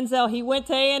Johnny right. Manziel. He went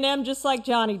to A&M just like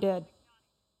Johnny did.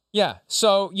 Yeah,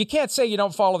 so you can't say you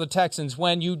don't follow the Texans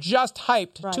when you just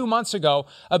hyped 2 months ago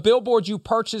a billboard you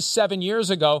purchased 7 years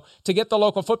ago to get the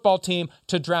local football team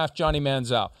to draft Johnny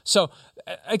Manziel. So,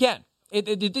 again,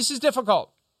 this is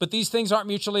difficult, but these things aren't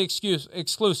mutually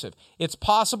exclusive. It's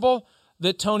possible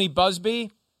that Tony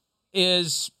Busby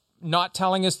is not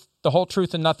telling us the whole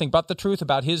truth and nothing but the truth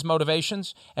about his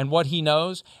motivations and what he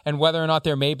knows and whether or not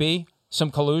there may be some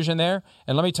collusion there.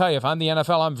 And let me tell you, if I'm the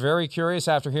NFL, I'm very curious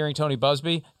after hearing Tony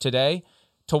Busby today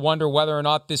to wonder whether or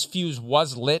not this fuse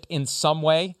was lit in some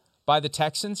way by the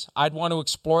Texans. I'd want to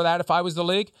explore that if I was the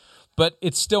league, but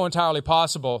it's still entirely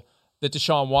possible that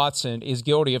Deshaun Watson is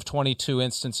guilty of 22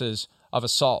 instances of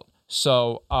assault.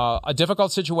 So a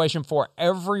difficult situation for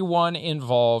everyone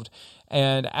involved.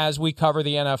 And as we cover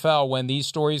the NFL, when these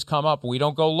stories come up, we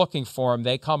don't go looking for them.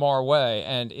 They come our way,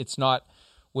 and it's not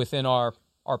within our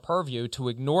purview to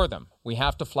ignore them. We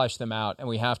have to flesh them out, and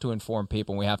we have to inform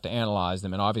people, and we have to analyze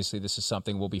them. And obviously, this is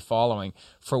something we'll be following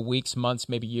for weeks, months,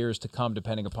 maybe years to come,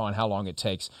 depending upon how long it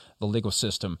takes the legal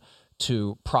system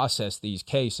to process these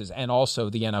cases, and also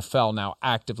the NFL now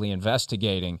actively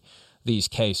investigating these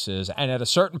cases. And at a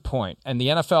certain point, and the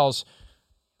NFL's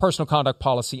personal conduct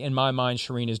policy, in my mind,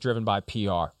 Shireen, is driven by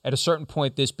PR. At a certain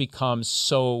point, this becomes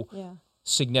so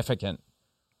significant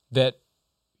that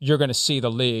you're going to see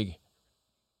the league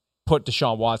put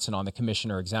Deshaun Watson on the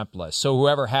commissioner exempt list. So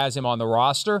whoever has him on the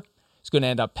roster is going to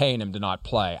end up paying him to not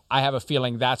play. I have a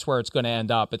feeling that's where it's going to end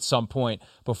up at some point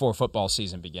before football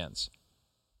season begins.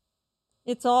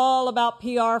 It's all about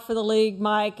PR for the league,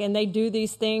 Mike, and they do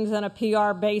these things on a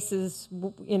PR basis,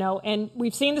 you know, and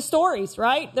we've seen the stories,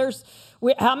 right?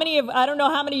 I don't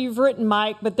know how many you've written,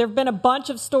 Mike, but there have been a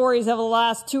bunch of stories over the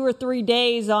last 2 or 3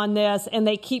 days on this, and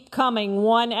they keep coming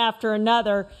one after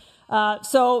another.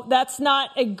 So that's not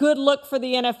a good look for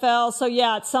the NFL. So,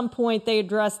 yeah, at some point they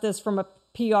address this from a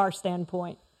PR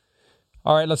standpoint.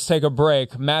 All right, let's take a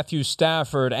break. Matthew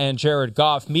Stafford and Jared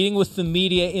Goff meeting with the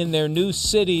media in their new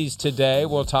cities today.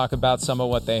 We'll talk about some of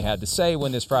what they had to say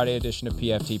when this Friday edition of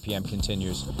PFTPM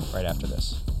continues right after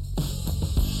this.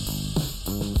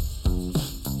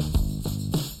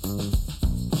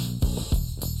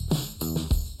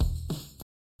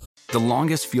 The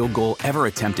longest field goal ever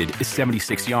attempted is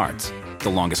 76 yards. The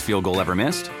longest field goal ever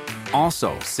missed?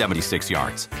 Also 76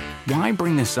 yards. Why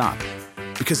bring this up?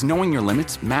 Because knowing your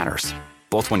limits matters,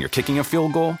 both when you're kicking a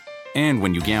field goal and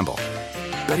when you gamble.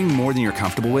 Betting more than you're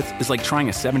comfortable with is like trying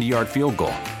a 70-yard field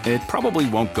goal. It probably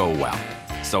won't go well.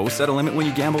 So set a limit when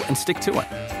you gamble and stick to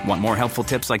it. Want more helpful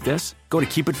tips like this? Go to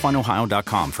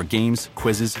keepitfunohio.com for games,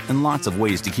 quizzes, and lots of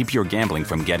ways to keep your gambling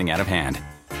from getting out of hand.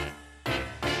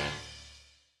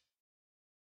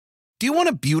 Do you want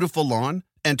a beautiful lawn?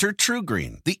 Enter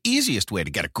TruGreen, the easiest way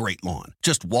to get a great lawn.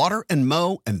 Just water and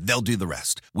mow, and they'll do the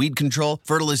rest. Weed control,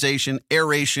 fertilization,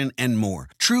 aeration, and more.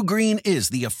 TruGreen is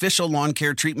the official lawn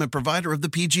care treatment provider of the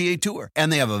PGA Tour,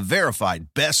 and they have a verified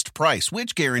best price,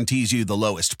 which guarantees you the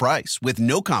lowest price with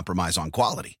no compromise on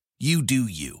quality. You do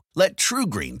you. Let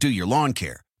TruGreen do your lawn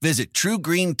care. Visit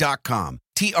TruGreen.com,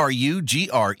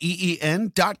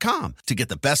 TruGreen.com, to get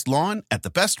the best lawn at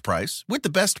the best price with the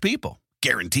best people.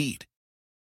 Guaranteed.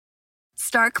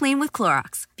 Start clean with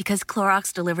Clorox, because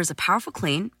Clorox delivers a powerful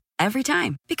clean every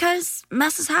time. Because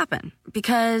messes happen.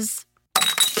 Because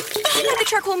The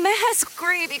charcoal mask.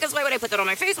 Great, because why would I put that on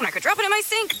my face when I could drop it in my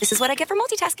sink? This is what I get for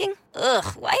multitasking. Ugh,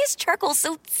 why is charcoal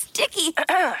so sticky?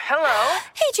 Hello?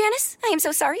 Hey, Janice. I am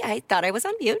so sorry. I thought I was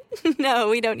on mute. No,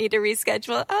 we don't need to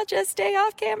reschedule. I'll just stay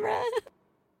off camera.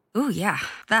 Ooh, yeah,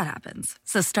 that happens.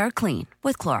 So start clean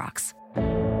with Clorox.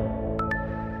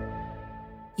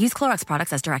 Use Clorox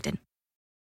products as directed.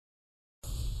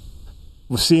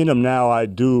 Well, seeing him now, I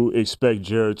do expect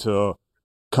Jared to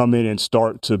come in and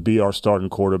start to be our starting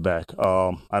quarterback.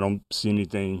 I don't see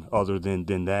anything other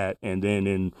than that. And then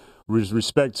in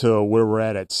respect to where we're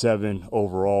at 7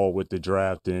 overall with the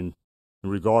draft and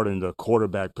regarding the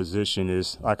quarterback position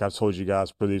is, like I've told you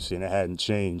guys previously, and it hadn't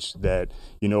changed, that,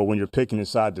 when you're picking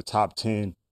inside the top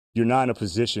 10, you're not in a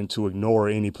position to ignore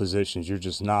any positions. You're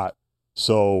just not.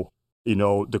 So,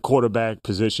 the quarterback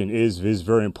position is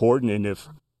very important. And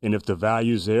if the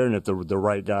value's there and if the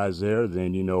right guy's there,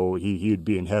 then, he'd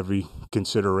be in heavy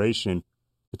consideration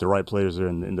if the right players there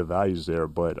and the value's there.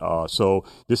 But so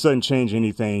this doesn't change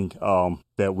anything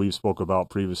that we've spoke about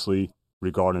previously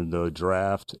regarding the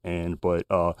draft. But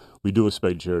we do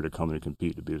expect Jared to come in and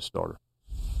compete to be a starter.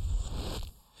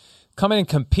 Come in and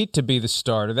compete to be the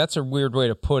starter. That's a weird way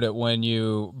to put it when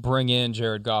you bring in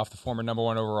Jared Goff, the former number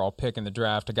 1 overall pick in the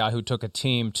draft, a guy who took a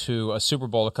team to a Super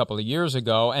Bowl a couple of years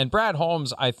ago. And Brad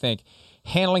Holmes, I think,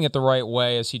 handling it the right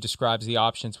way as he describes the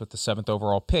options with the 7th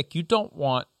overall pick. You don't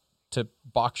want to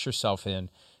box yourself in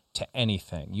to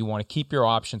anything. You want to keep your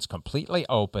options completely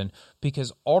open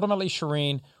because ultimately,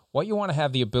 Shireen, what you want to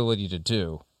have the ability to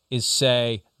do is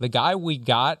say, the guy we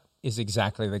got is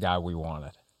exactly the guy we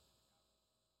wanted.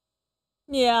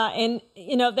 Yeah, and,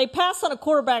 they passed on a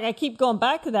quarterback. I keep going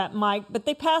back to that, Mike, but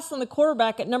they passed on the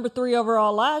quarterback at number 3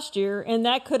 overall last year, and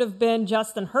that could have been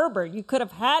Justin Herbert. You could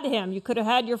have had him. You could have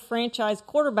had your franchise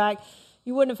quarterback.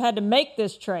 You wouldn't have had to make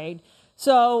this trade.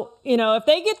 So, if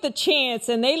they get the chance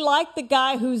and they like the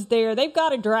guy who's there, they've got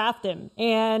to draft him.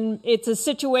 And it's a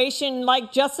situation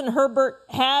like Justin Herbert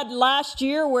had last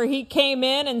year where he came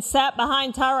in and sat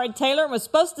behind Tyrod Taylor and was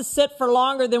supposed to sit for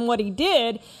longer than what he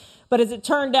did. But as it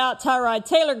turned out, Tyrod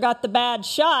Taylor got the bad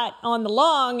shot on the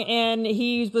lung, and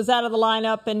he was out of the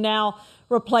lineup and now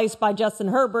replaced by Justin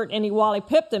Herbert, and he Wally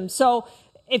pipped him. So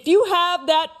if you have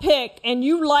that pick and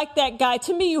you like that guy,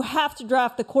 to me, you have to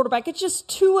draft the quarterback. It's just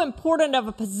too important of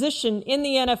a position in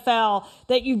the NFL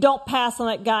that you don't pass on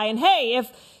that guy. And, hey,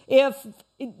 if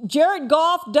Jared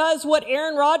Goff does what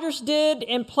Aaron Rodgers did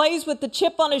and plays with the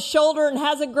chip on his shoulder and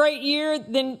has a great year,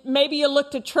 then maybe you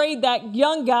look to trade that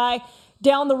young guy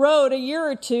down the road a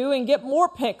year or two and get more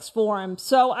picks for him.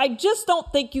 So I just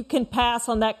don't think you can pass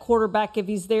on that quarterback if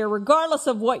he's there, regardless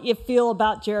of what you feel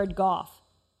about Jared Goff.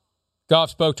 Goff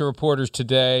spoke to reporters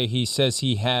today. He says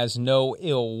he has no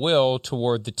ill will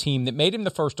toward the team that made him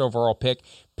the 1st overall pick,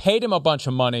 paid him a bunch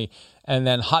of money, and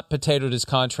then hot potatoed his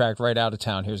contract right out of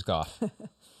town. Here's Goff.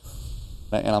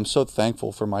 And I'm so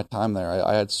thankful for my time there.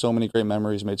 I had so many great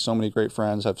memories, made so many great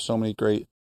friends, have so many great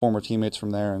former teammates from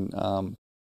there, and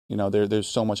there's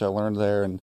so much I learned there,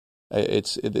 and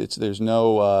there's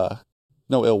no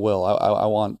ill will. I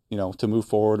want to move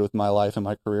forward with my life and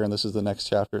my career, and this is the next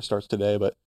chapter. It starts today,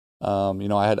 but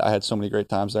I had so many great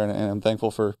times there, and I'm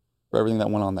thankful for everything that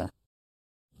went on there.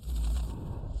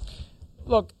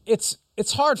 Look, it's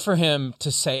hard for him to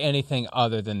say anything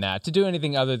other than that, to do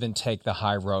anything other than take the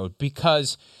high road,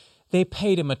 because they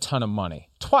paid him a ton of money.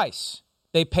 Twice.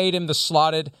 They paid him the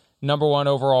slotted number 1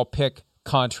 overall pick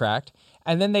contract,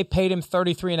 and then they paid him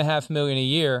 $33.5 million a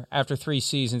year after 3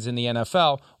 seasons in the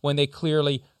NFL when they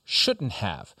clearly shouldn't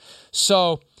have.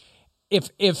 So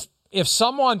if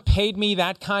someone paid me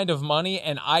that kind of money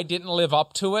and I didn't live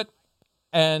up to it,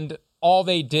 and all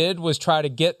they did was try to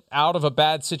get out of a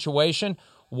bad situation,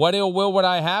 what ill will would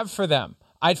I have for them?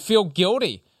 I'd feel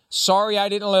guilty. Sorry I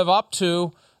didn't live up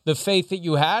to the faith that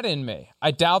you had in me. I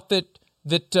doubt that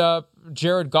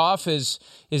Jared Goff is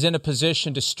in a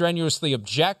position to strenuously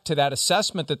object to that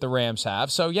assessment that the Rams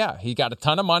have. So, yeah, he got a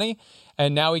ton of money,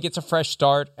 and now he gets a fresh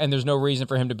start, and there's no reason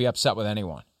for him to be upset with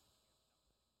anyone.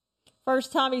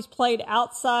 First time he's played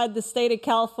outside the state of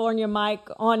California, Mike,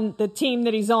 on the team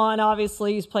that he's on.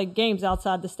 Obviously, he's played games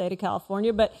outside the state of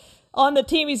California, but on the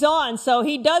team he's on. So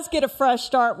he does get a fresh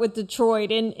start with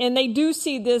Detroit, and they do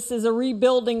see this as a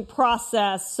rebuilding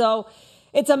process. So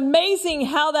it's amazing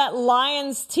how that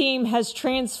Lions team has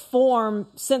transformed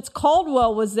since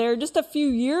Caldwell was there just a few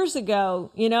years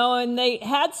ago, and they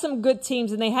had some good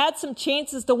teams and they had some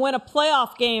chances to win a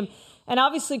playoff game, and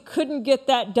obviously couldn't get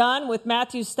that done with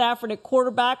Matthew Stafford at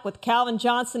quarterback, with Calvin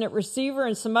Johnson at receiver,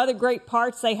 and some other great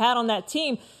parts they had on that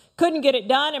team. couldn't get it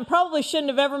done and probably shouldn't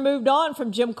have ever moved on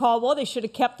from Jim Caldwell. They should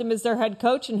have kept him as their head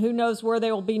coach, and who knows where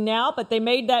they will be now. But they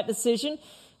made that decision,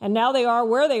 and now they are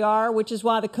where they are, which is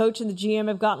why the coach and the GM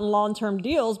have gotten long-term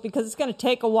deals, because it's going to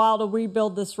take a while to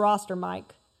rebuild this roster,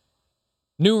 Mike.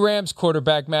 New Rams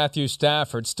quarterback Matthew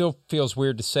Stafford, still feels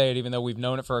weird to say it, even though we've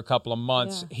known it for a couple of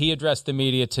months. Yeah. He addressed the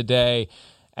media today,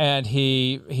 and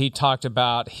he talked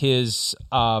about his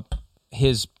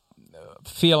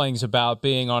feelings about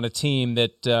being on a team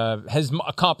that has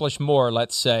accomplished more,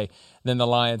 let's say, than the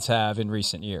Lions have in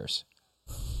recent years.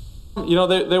 You know,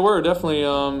 they were definitely,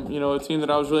 a team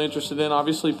that I was really interested in.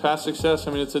 Obviously, past success.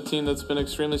 I mean, it's a team that's been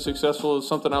extremely successful. It's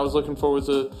something I was looking for, was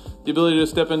the ability to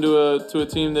step into a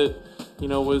team that,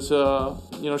 was,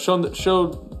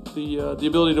 showed the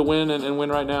ability to win and win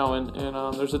right now.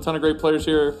 And there's a ton of great players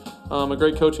here, a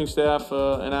great coaching staff,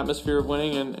 an atmosphere of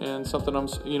winning, and something I'm,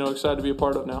 excited to be a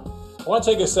part of now. I want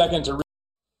to take a second to.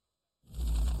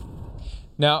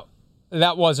 Now,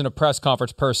 that wasn't a press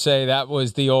conference per se. That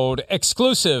was the old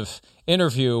exclusive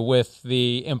interview with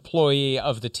the employee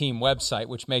of the team website,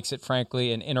 which makes it,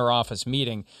 frankly, an inter-office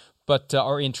meeting,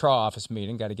 or intra-office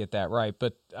meeting. Got to get that right.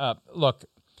 But look,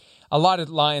 a lot of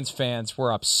Lions fans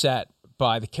were upset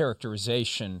by the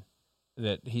characterization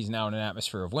that he's now in an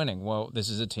atmosphere of winning. Well, this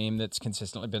is a team that's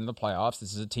consistently been in the playoffs.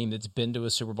 This is a team that's been to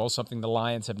a Super Bowl, something the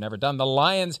Lions have never done. The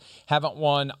Lions haven't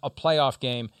won a playoff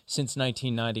game since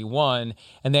 1991,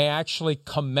 and they actually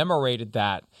commemorated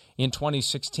that in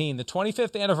 2016, the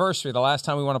 25th anniversary, the last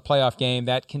time we won a playoff game.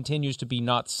 That continues to be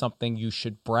not something you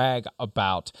should brag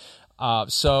about.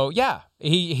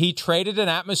 He traded an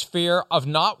atmosphere of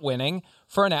not winning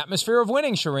for an atmosphere of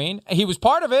winning, Shireen. He was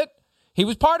part of it.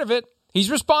 He's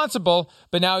responsible,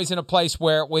 but now he's in a place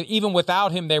where even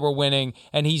without him, they were winning,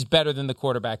 and he's better than the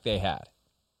quarterback they had.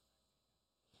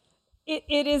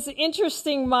 It is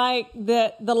interesting, Mike,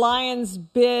 that the Lions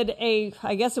bid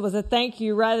I guess it was a thank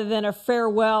you rather than a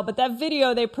farewell, but that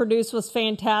video they produced was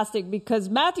fantastic because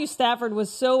Matthew Stafford was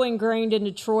so ingrained in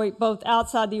Detroit, both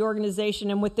outside the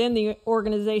organization and within the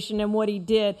organization, and what he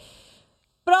did.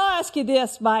 But I'll ask you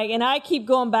this, Mike, and I keep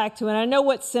going back to it. I know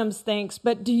what Sims thinks,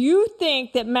 but do you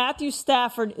think that Matthew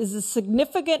Stafford is a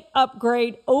significant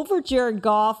upgrade over Jared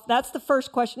Goff? That's the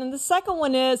first question. And the second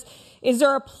one is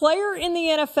there a player in the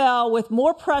NFL with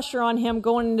more pressure on him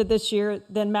going into this year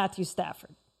than Matthew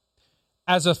Stafford?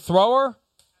 As a thrower,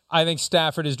 I think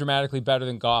Stafford is dramatically better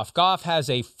than Goff. Goff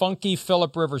has a funky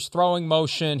Phillip Rivers throwing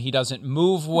motion. He doesn't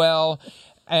move well.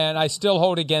 And I still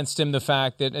hold against him the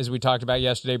fact that, as we talked about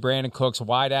yesterday, Brandon Cooks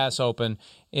wide ass open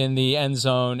in the end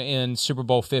zone in Super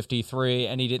Bowl 53,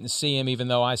 and he didn't see him, even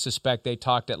though I suspect they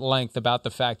talked at length about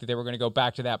the fact that they were going to go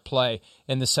back to that play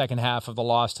in the second half of the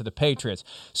loss to the Patriots.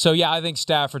 So, yeah, I think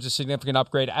Stafford's a significant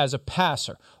upgrade as a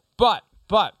passer. But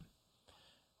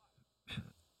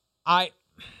I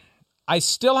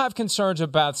still have concerns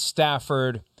about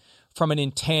Stafford from an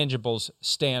intangibles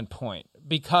standpoint.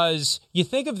 Because you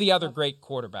think of the other great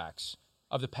quarterbacks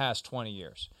of the past 20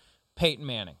 years. Peyton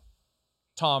Manning,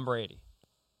 Tom Brady,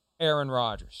 Aaron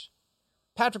Rodgers.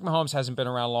 Patrick Mahomes hasn't been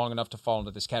around long enough to fall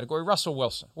into this category. Russell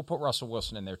Wilson. We'll put Russell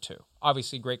Wilson in there too.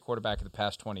 Obviously, great quarterback of the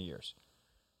past 20 years.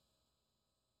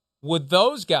 Would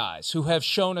those guys who have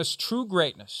shown us true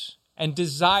greatness and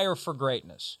desire for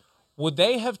greatness, would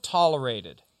they have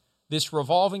tolerated this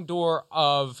revolving door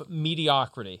of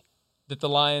mediocrity that the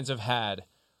Lions have had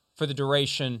for the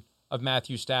duration of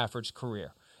Matthew Stafford's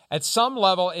career? At some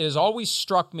level, it has always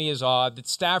struck me as odd that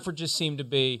Stafford just seemed to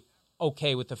be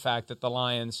okay with the fact that the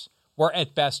Lions were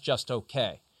at best just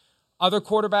okay. Other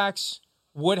quarterbacks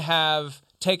would have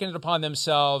taken it upon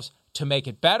themselves to make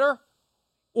it better,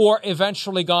 or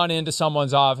eventually gone into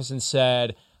someone's office and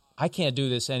said, I can't do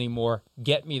this anymore,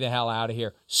 get me the hell out of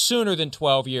here, sooner than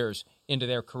 12 years into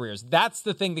their careers. That's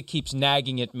the thing that keeps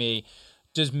nagging at me.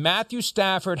 Does Matthew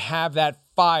Stafford have that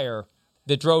fire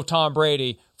that drove Tom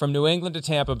Brady from New England to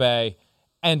Tampa Bay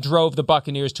and drove the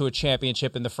Buccaneers to a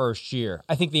championship in the first year?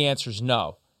 I think the answer is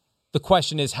no. The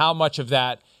question is, how much of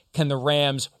that can the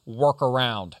Rams work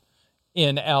around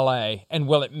in L.A., and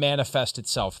will it manifest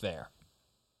itself there?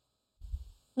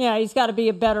 Yeah, he's got to be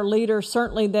a better leader,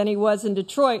 certainly, than he was in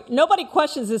Detroit. Nobody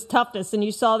questions his toughness, and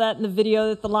you saw that in the video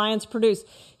that the Lions produced.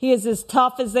 He is as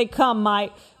tough as they come,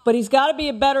 Mike. But he's got to be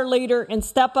a better leader and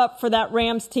step up for that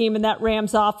Rams team and that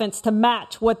Rams offense to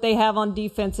match what they have on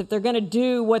defense if they're going to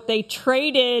do what they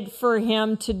traded for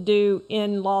him to do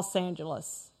in Los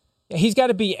Angeles. He's got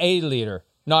to be a leader,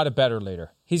 not a better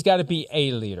leader. He's got to be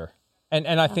a leader.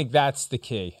 And I think that's the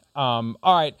key. All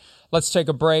right, let's take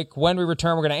a break. When we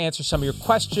return, we're going to answer some of your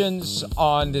questions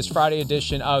on this Friday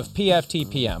edition of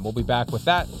PFTPM. We'll be back with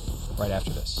that right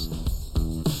after this.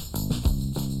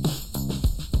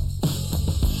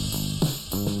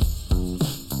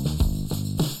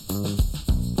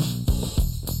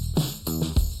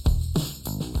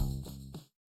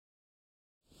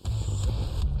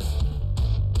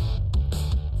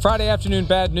 Friday afternoon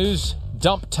bad news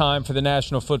dump time for the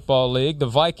National Football League. The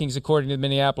Vikings, according to the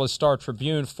Minneapolis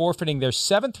Star-Tribune, forfeiting their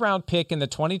 7th-round pick in the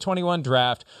 2021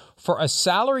 draft for a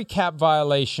salary cap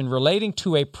violation relating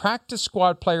to a practice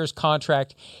squad player's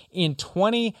contract in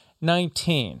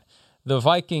 2019. The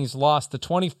Vikings lost the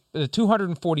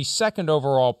 242nd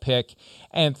overall pick,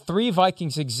 and 3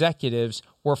 Vikings executives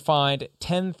were fined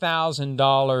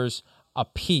 $10,000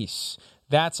 apiece.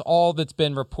 That's all that's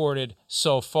been reported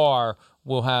so far.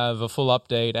 We'll have a full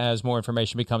update as more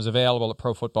information becomes available at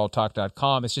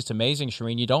ProFootballTalk.com. It's just amazing,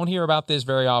 Shireen. You don't hear about this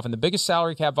very often. The biggest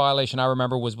salary cap violation I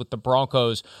remember was with the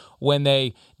Broncos when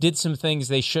they did some things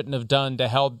they shouldn't have done to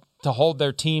hold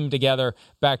their team together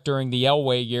back during the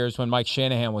Elway years when Mike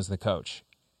Shanahan was the coach.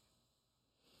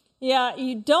 Yeah,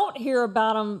 you don't hear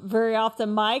about them very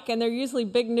often, Mike, and they're usually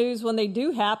big news when they do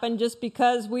happen just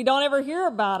because we don't ever hear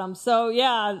about them. So,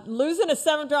 yeah, losing a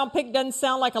 7th-round pick doesn't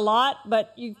sound like a lot,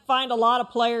 but you find a lot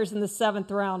of players in the 7th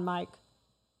round, Mike.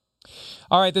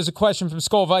 All right, there's a question from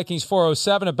Skull Vikings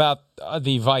 407 about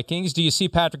the Vikings. Do you see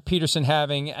Patrick Peterson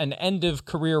having an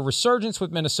end-of-career resurgence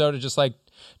with Minnesota just like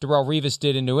Darrelle Revis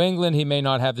did in New England? He may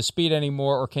not have the speed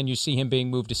anymore, or can you see him being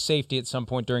moved to safety at some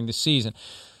point during the season?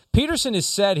 Peterson has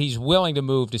said he's willing to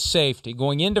move to safety.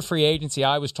 Going into free agency,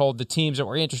 I was told the teams that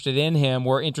were interested in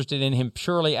him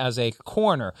purely as a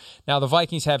corner. Now, the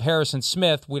Vikings have Harrison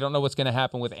Smith. We don't know what's going to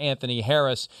happen with Anthony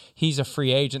Harris. He's a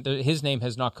free agent. His name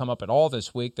has not come up at all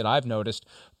this week that I've noticed.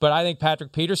 But I think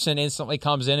Patrick Peterson instantly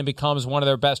comes in and becomes one of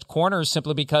their best corners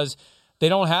simply because they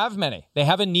don't have many. They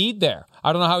have a need there.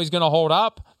 I don't know how he's going to hold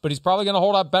up, but he's probably going to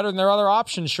hold up better than their other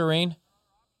options, Shireen.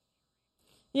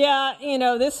 Yeah,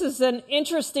 this is an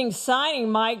interesting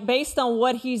signing, Mike, based on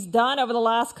what he's done over the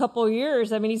last couple of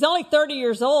years. I mean, he's only 30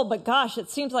 years old, but gosh, it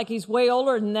seems like he's way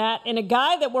older than that. And a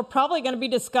guy that we're probably going to be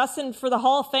discussing for the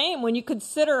Hall of Fame when you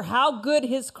consider how good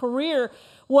his career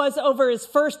was over his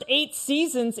first 8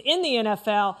 seasons in the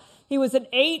NFL. He was an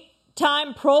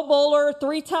 8-time Pro Bowler,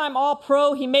 3-time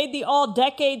All-Pro. He made the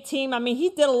All-Decade team. I mean, he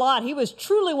did a lot. He was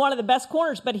truly one of the best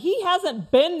corners, but he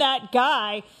hasn't been that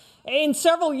guy in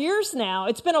several years now.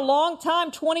 It's been a long time.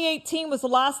 2018 was the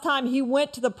last time he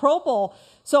went to the Pro Bowl.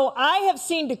 So I have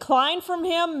seen decline from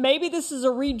him. Maybe this is a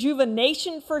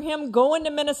rejuvenation for him going to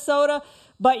Minnesota.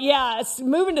 But yeah,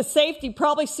 moving to safety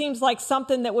probably seems like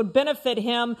something that would benefit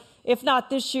him. If not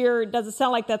this year, it doesn't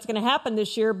sound like that's going to happen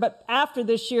this year, but after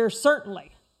this year, certainly.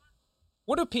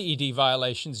 What do PED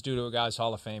violations do to a guy's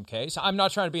Hall of Fame case? I'm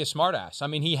not trying to be a smartass. I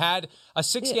mean, he had a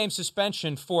 6-game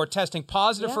suspension for testing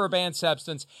positive for a banned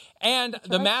substance and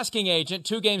the masking agent,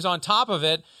 2 games on top of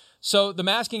it. So the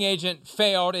masking agent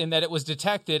failed in that it was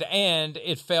detected and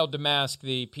it failed to mask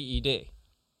the PED.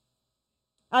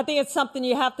 I think it's something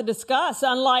you have to discuss.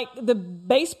 Unlike the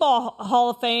Baseball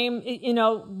Hall of Fame,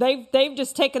 they've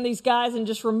just taken these guys and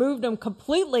just removed them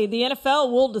completely. The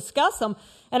NFL will discuss them.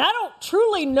 And I don't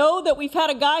truly know that we've had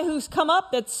a guy who's come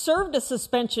up that served a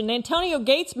suspension. Antonio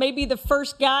Gates may be the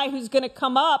first guy who's going to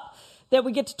come up that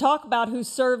we get to talk about who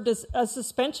served a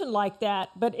suspension like that.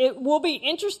 But it will be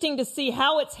interesting to see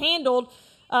how it's handled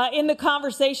in the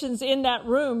conversations in that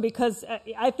room, because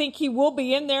I think he will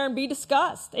be in there and be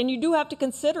discussed. And you do have to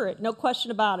consider it. No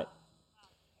question about it.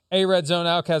 A Red Zone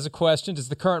Alk has a question. Does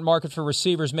the current market for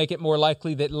receivers make it more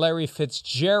likely that Larry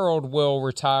Fitzgerald will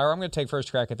retire? I'm going to take first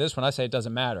crack at this one. I say it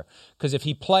doesn't matter, because if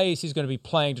he plays, he's going to be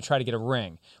playing to try to get a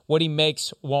ring. What he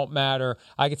makes won't matter.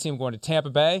 I could see him going to Tampa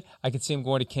Bay. I could see him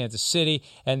going to Kansas City.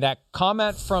 And that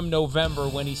comment from November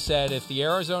when he said if the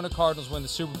Arizona Cardinals win the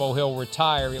Super Bowl, he'll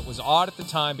retire, it was odd at the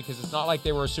time because it's not like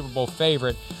they were a Super Bowl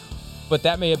favorite. But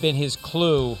that may have been his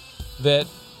clue that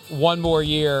one more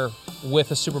year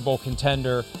with a Super Bowl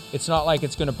contender, it's not like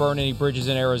it's going to burn any bridges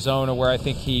in Arizona, where I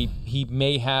think he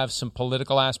may have some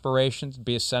political aspirations,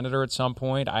 be a senator at some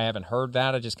point. I haven't heard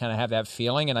that. I just kind of have that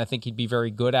feeling, and I think he'd be very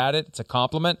good at it. It's a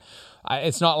compliment.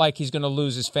 It's not like he's going to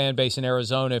lose his fan base in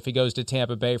Arizona if he goes to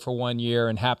Tampa Bay for 1 year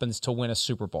and happens to win a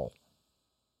Super Bowl.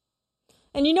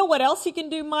 And you know what else he can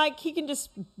do, Mike? He can just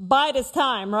bide his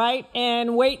time, right?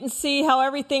 And wait and see how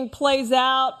everything plays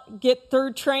out, get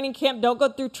through training camp, don't go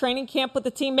through training camp with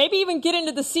the team, maybe even get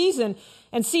into the season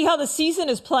and see how the season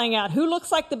is playing out. Who looks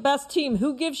like the best team?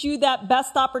 Who gives you that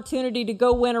best opportunity to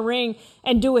go win a ring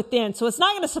and do it then? So it's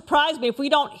not going to surprise me if we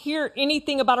don't hear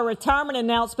anything about a retirement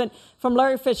announcement from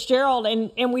Larry Fitzgerald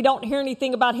and we don't hear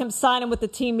anything about him signing with the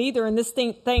team either, and this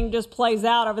thing just plays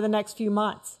out over the next few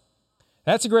months.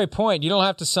 That's a great point. You don't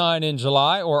have to sign in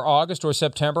July or August or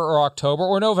September or October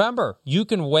or November. You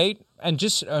can wait and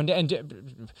just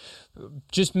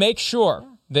make sure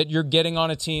that you're getting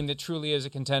on a team that truly is a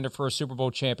contender for a Super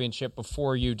Bowl championship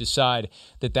before you decide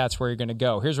that that's where you're going to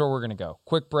go. Here's where we're going to go.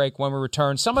 Quick break. When we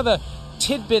return, some of the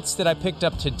tidbits that I picked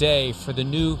up today for the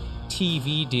new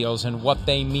TV deals and what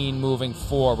they mean moving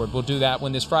forward. We'll do that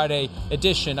when this Friday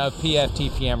edition of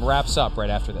PFTPM wraps up right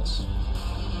after this.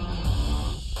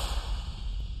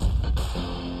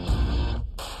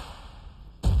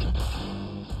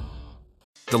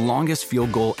 The longest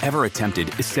field goal ever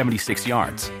attempted is 76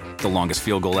 yards. The longest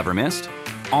field goal ever missed?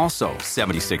 Also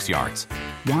 76 yards.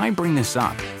 Why bring this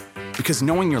up? Because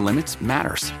knowing your limits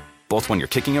matters, both when you're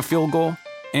kicking a field goal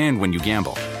and when you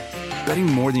gamble. Betting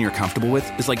more than you're comfortable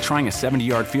with is like trying a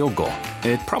 70-yard field goal.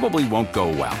 It probably won't go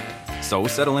well. So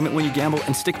set a limit when you gamble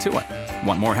and stick to it.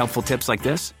 Want more helpful tips like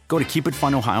this? Go to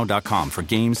keepitfunohio.com for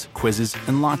games, quizzes,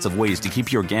 and lots of ways to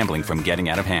keep your gambling from getting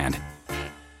out of hand.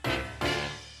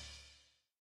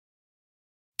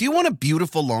 Do you want a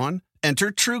beautiful lawn?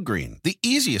 Enter TruGreen, the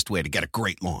easiest way to get a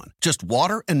great lawn. Just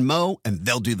water and mow, and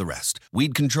they'll do the rest.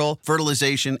 Weed control,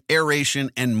 fertilization, aeration,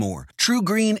 and more.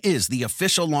 TruGreen is the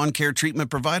official lawn care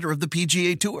treatment provider of the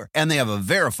PGA Tour, and they have a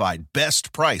verified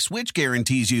best price, which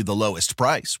guarantees you the lowest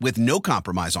price with no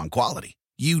compromise on quality.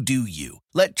 You do you.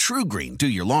 Let TruGreen do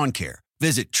your lawn care.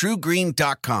 Visit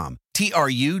TruGreen.com,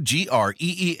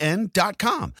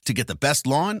 TruGreen.com, to get the best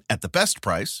lawn at the best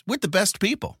price with the best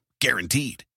people.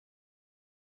 Guaranteed.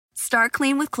 Start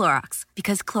clean with Clorox,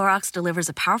 because Clorox delivers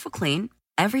a powerful clean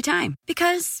every time.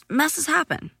 Because messes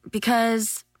happen.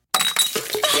 Because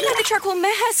the charcoal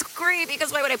mask. Great,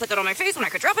 because why would I put that on my face when I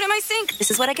could drop it in my sink?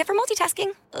 This is what I get for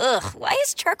multitasking. Ugh, why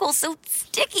is charcoal so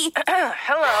sticky?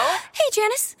 Hello? Hey,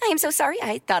 Janice. I am so sorry.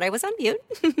 I thought I was on mute.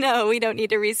 No, we don't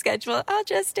need to reschedule. I'll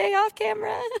just stay off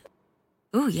camera.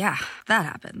 Ooh, yeah, that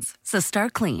happens. So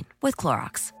start clean with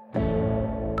Clorox.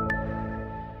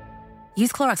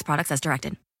 Use Clorox products as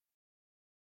directed.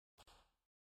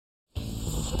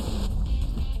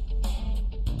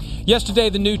 Yesterday,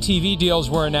 the new TV deals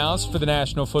were announced for the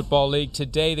National Football League.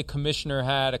 Today, the commissioner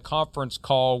had a conference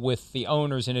call with the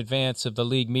owners in advance of the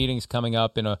league meetings coming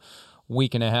up in a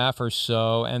week and a half or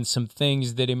so, and some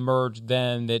things that emerged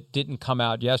then that didn't come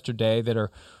out yesterday that are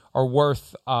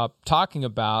worth talking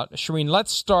about. Shireen,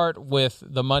 let's start with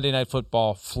the Monday Night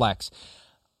Football flex.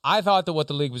 I thought that what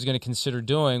the league was going to consider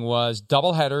doing was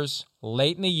doubleheaders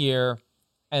late in the year,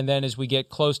 and then as we get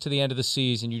close to the end of the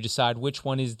season, you decide which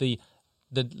one is the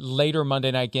later Monday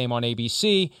night game on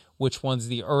ABC, which one's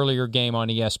the earlier game on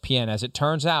ESPN. As it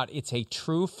turns out, it's a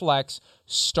true flex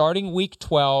starting week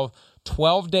 12,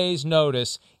 12 days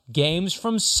notice. Games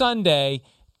from Sunday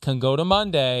can go to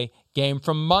Monday. Game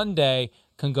from Monday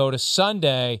can go to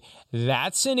Sunday.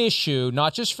 That's an issue,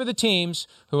 not just for the teams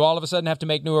who all of a sudden have to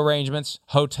make new arrangements,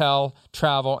 hotel,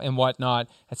 travel, and whatnot.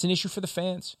 That's an issue for the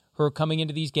fans who are coming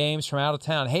into these games from out of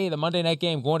town. Hey, the Monday night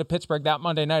game, going to Pittsburgh that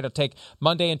Monday night. I'll take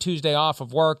Monday and Tuesday off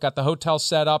of work, got the hotel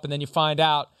set up, and then you find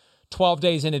out 12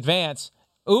 days in advance,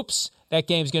 oops, that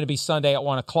game's going to be Sunday at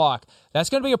 1 o'clock. That's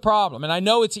going to be a problem. And I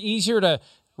know it's easier to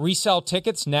resell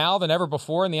tickets now than ever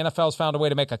before, and the NFL's found a way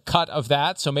to make a cut of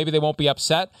that, so maybe they won't be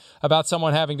upset about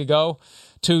someone having to go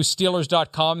to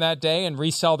Steelers.com that day and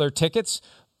resell their tickets.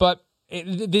 But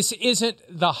this isn't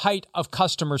the height of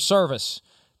customer service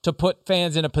to put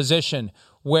fans in a position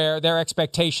where their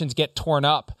expectations get torn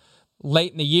up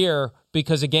late in the year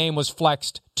because a game was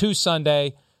flexed to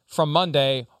Sunday from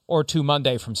Monday or to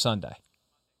Monday from Sunday.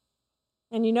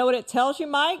 And you know what it tells you,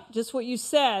 Mike? Just what you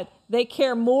said. They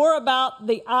care more about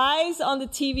the eyes on the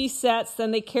TV sets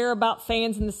than they care about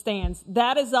fans in the stands.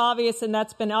 That is obvious, and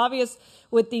that's been obvious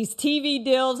with these TV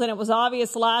deals, and it was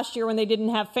obvious last year when they didn't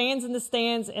have fans in the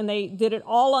stands, and they did it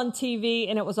all on TV,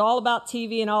 and it was all about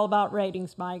TV and all about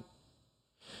ratings, Mike.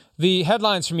 The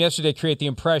headlines from yesterday create the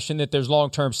impression that there's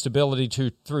long-term stability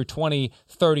through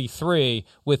 2033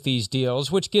 with these deals,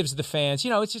 which gives the fans,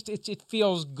 it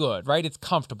feels good, right? It's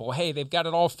comfortable. Hey, they've got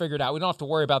it all figured out. We don't have to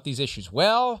worry about these issues.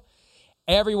 Well,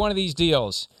 every one of these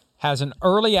deals has an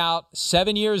early out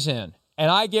 7 years in. And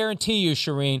I guarantee you,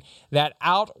 Shireen, that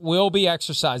out will be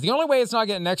exercised. The only way it's not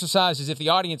getting exercised is if the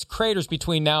audience craters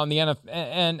between now and the NFL,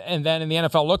 and then the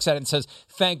NFL looks at it and says,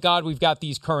 thank God we've got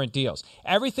these current deals.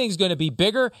 Everything's going to be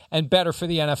bigger and better for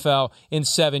the NFL in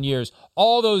 7 years.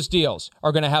 All those deals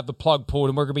are going to have the plug pulled,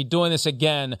 and we're going to be doing this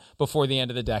again before the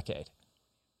end of the decade.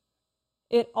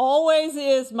 It always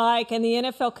is, Mike, and the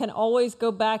NFL can always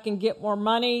go back and get more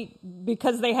money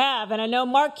because they have. And I know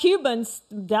Mark Cuban,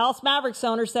 Dallas Mavericks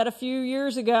owner, said a few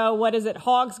years ago,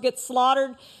 hogs get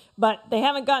slaughtered, but they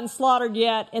haven't gotten slaughtered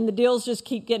yet, and the deals just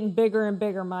keep getting bigger and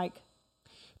bigger, Mike.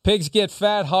 Pigs get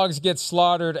fat, hogs get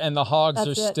slaughtered, and the hogs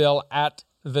are still at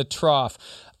the trough.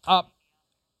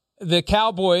 The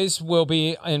Cowboys will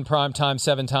be in primetime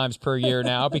 7 times per year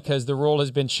now because the rule has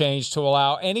been changed to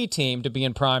allow any team to be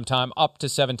in primetime up to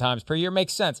 7 times per year.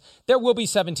 Makes sense. There will be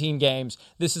 17 games.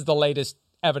 This is the latest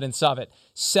evidence of it.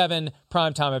 7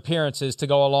 primetime appearances to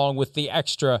go along with the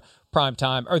extra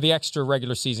primetime or the extra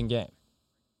regular season game.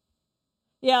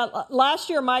 Yeah, last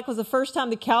year, Mike, was the first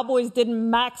time the Cowboys didn't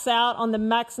max out on the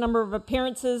max number of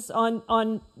appearances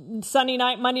on Sunday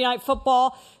night, Monday Night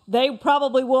Football. They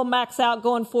probably will max out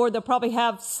going forward. They'll probably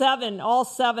have all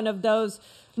 7 of those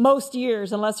most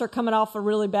years, unless they're coming off a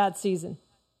really bad season.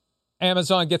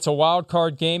 Amazon gets a wild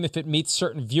card game if it meets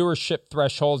certain viewership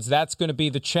thresholds. That's going to be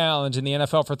the challenge in the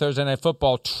NFL for Thursday Night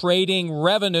Football, trading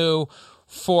revenue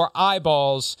for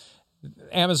eyeballs.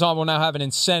 Amazon will now have an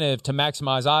incentive to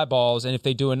maximize eyeballs, and if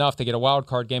they do enough, they get a wild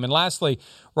card game. And lastly,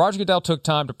 Roger Goodell took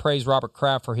time to praise Robert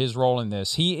Kraft for his role in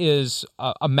this. He is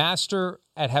a master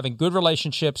at having good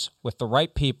relationships with the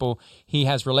right people. He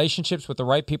has relationships with the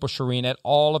right people, Shireen, at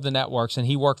all of the networks, and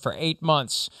he worked for 8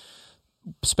 months,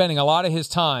 spending a lot of his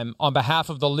time on behalf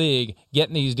of the league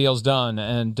getting these deals done.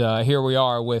 And here we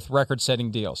are with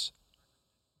record-setting deals.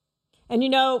 And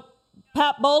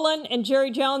Pat Bowlen and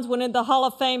Jerry Jones went into the Hall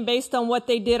of Fame based on what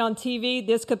they did on TV.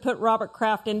 This could put Robert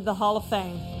Kraft into the Hall of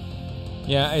Fame.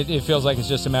 Yeah, it feels like it's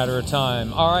just a matter of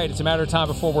time. All right, it's a matter of time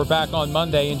before we're back on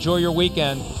Monday. Enjoy your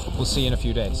weekend. We'll see you in a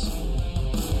few days.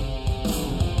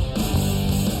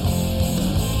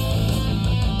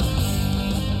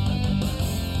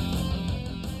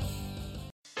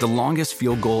 The longest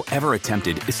field goal ever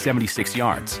attempted is 76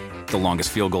 yards. The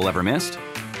longest field goal ever missed?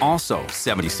 Also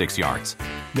 76 yards.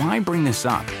 Why bring this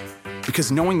up?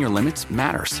 Because knowing your limits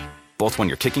matters, both when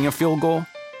you're kicking a field goal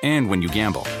and when you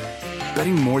gamble.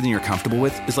 Betting more than you're comfortable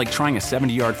with is like trying a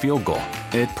 70-yard field goal.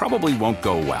 It probably won't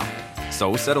go well.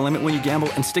 So set a limit when you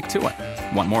gamble and stick to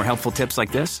it. Want more helpful tips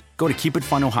like this? Go to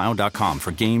keepitfunohio.com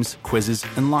for games, quizzes,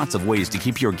 and lots of ways to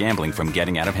keep your gambling from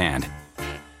getting out of hand.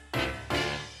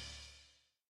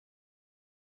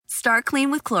 Start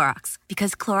clean with Clorox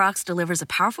because Clorox delivers a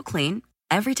powerful clean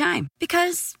every time.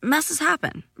 Because messes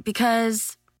happen.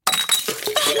 Because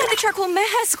the charcoal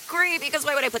mask. Great, because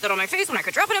why would I put that on my face when I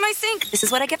could drop it in my sink? This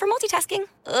is what I get for multitasking.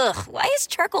 Ugh, why is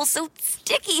charcoal so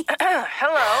sticky?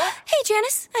 Hello? Hey,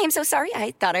 Janice. I am so sorry.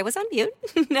 I thought I was on mute.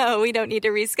 No, we don't need to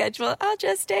reschedule. I'll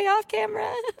just stay off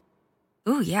camera.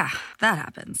 Ooh, yeah, that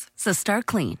happens. So start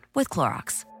clean with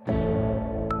Clorox.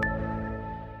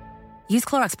 Use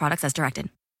Clorox products as directed.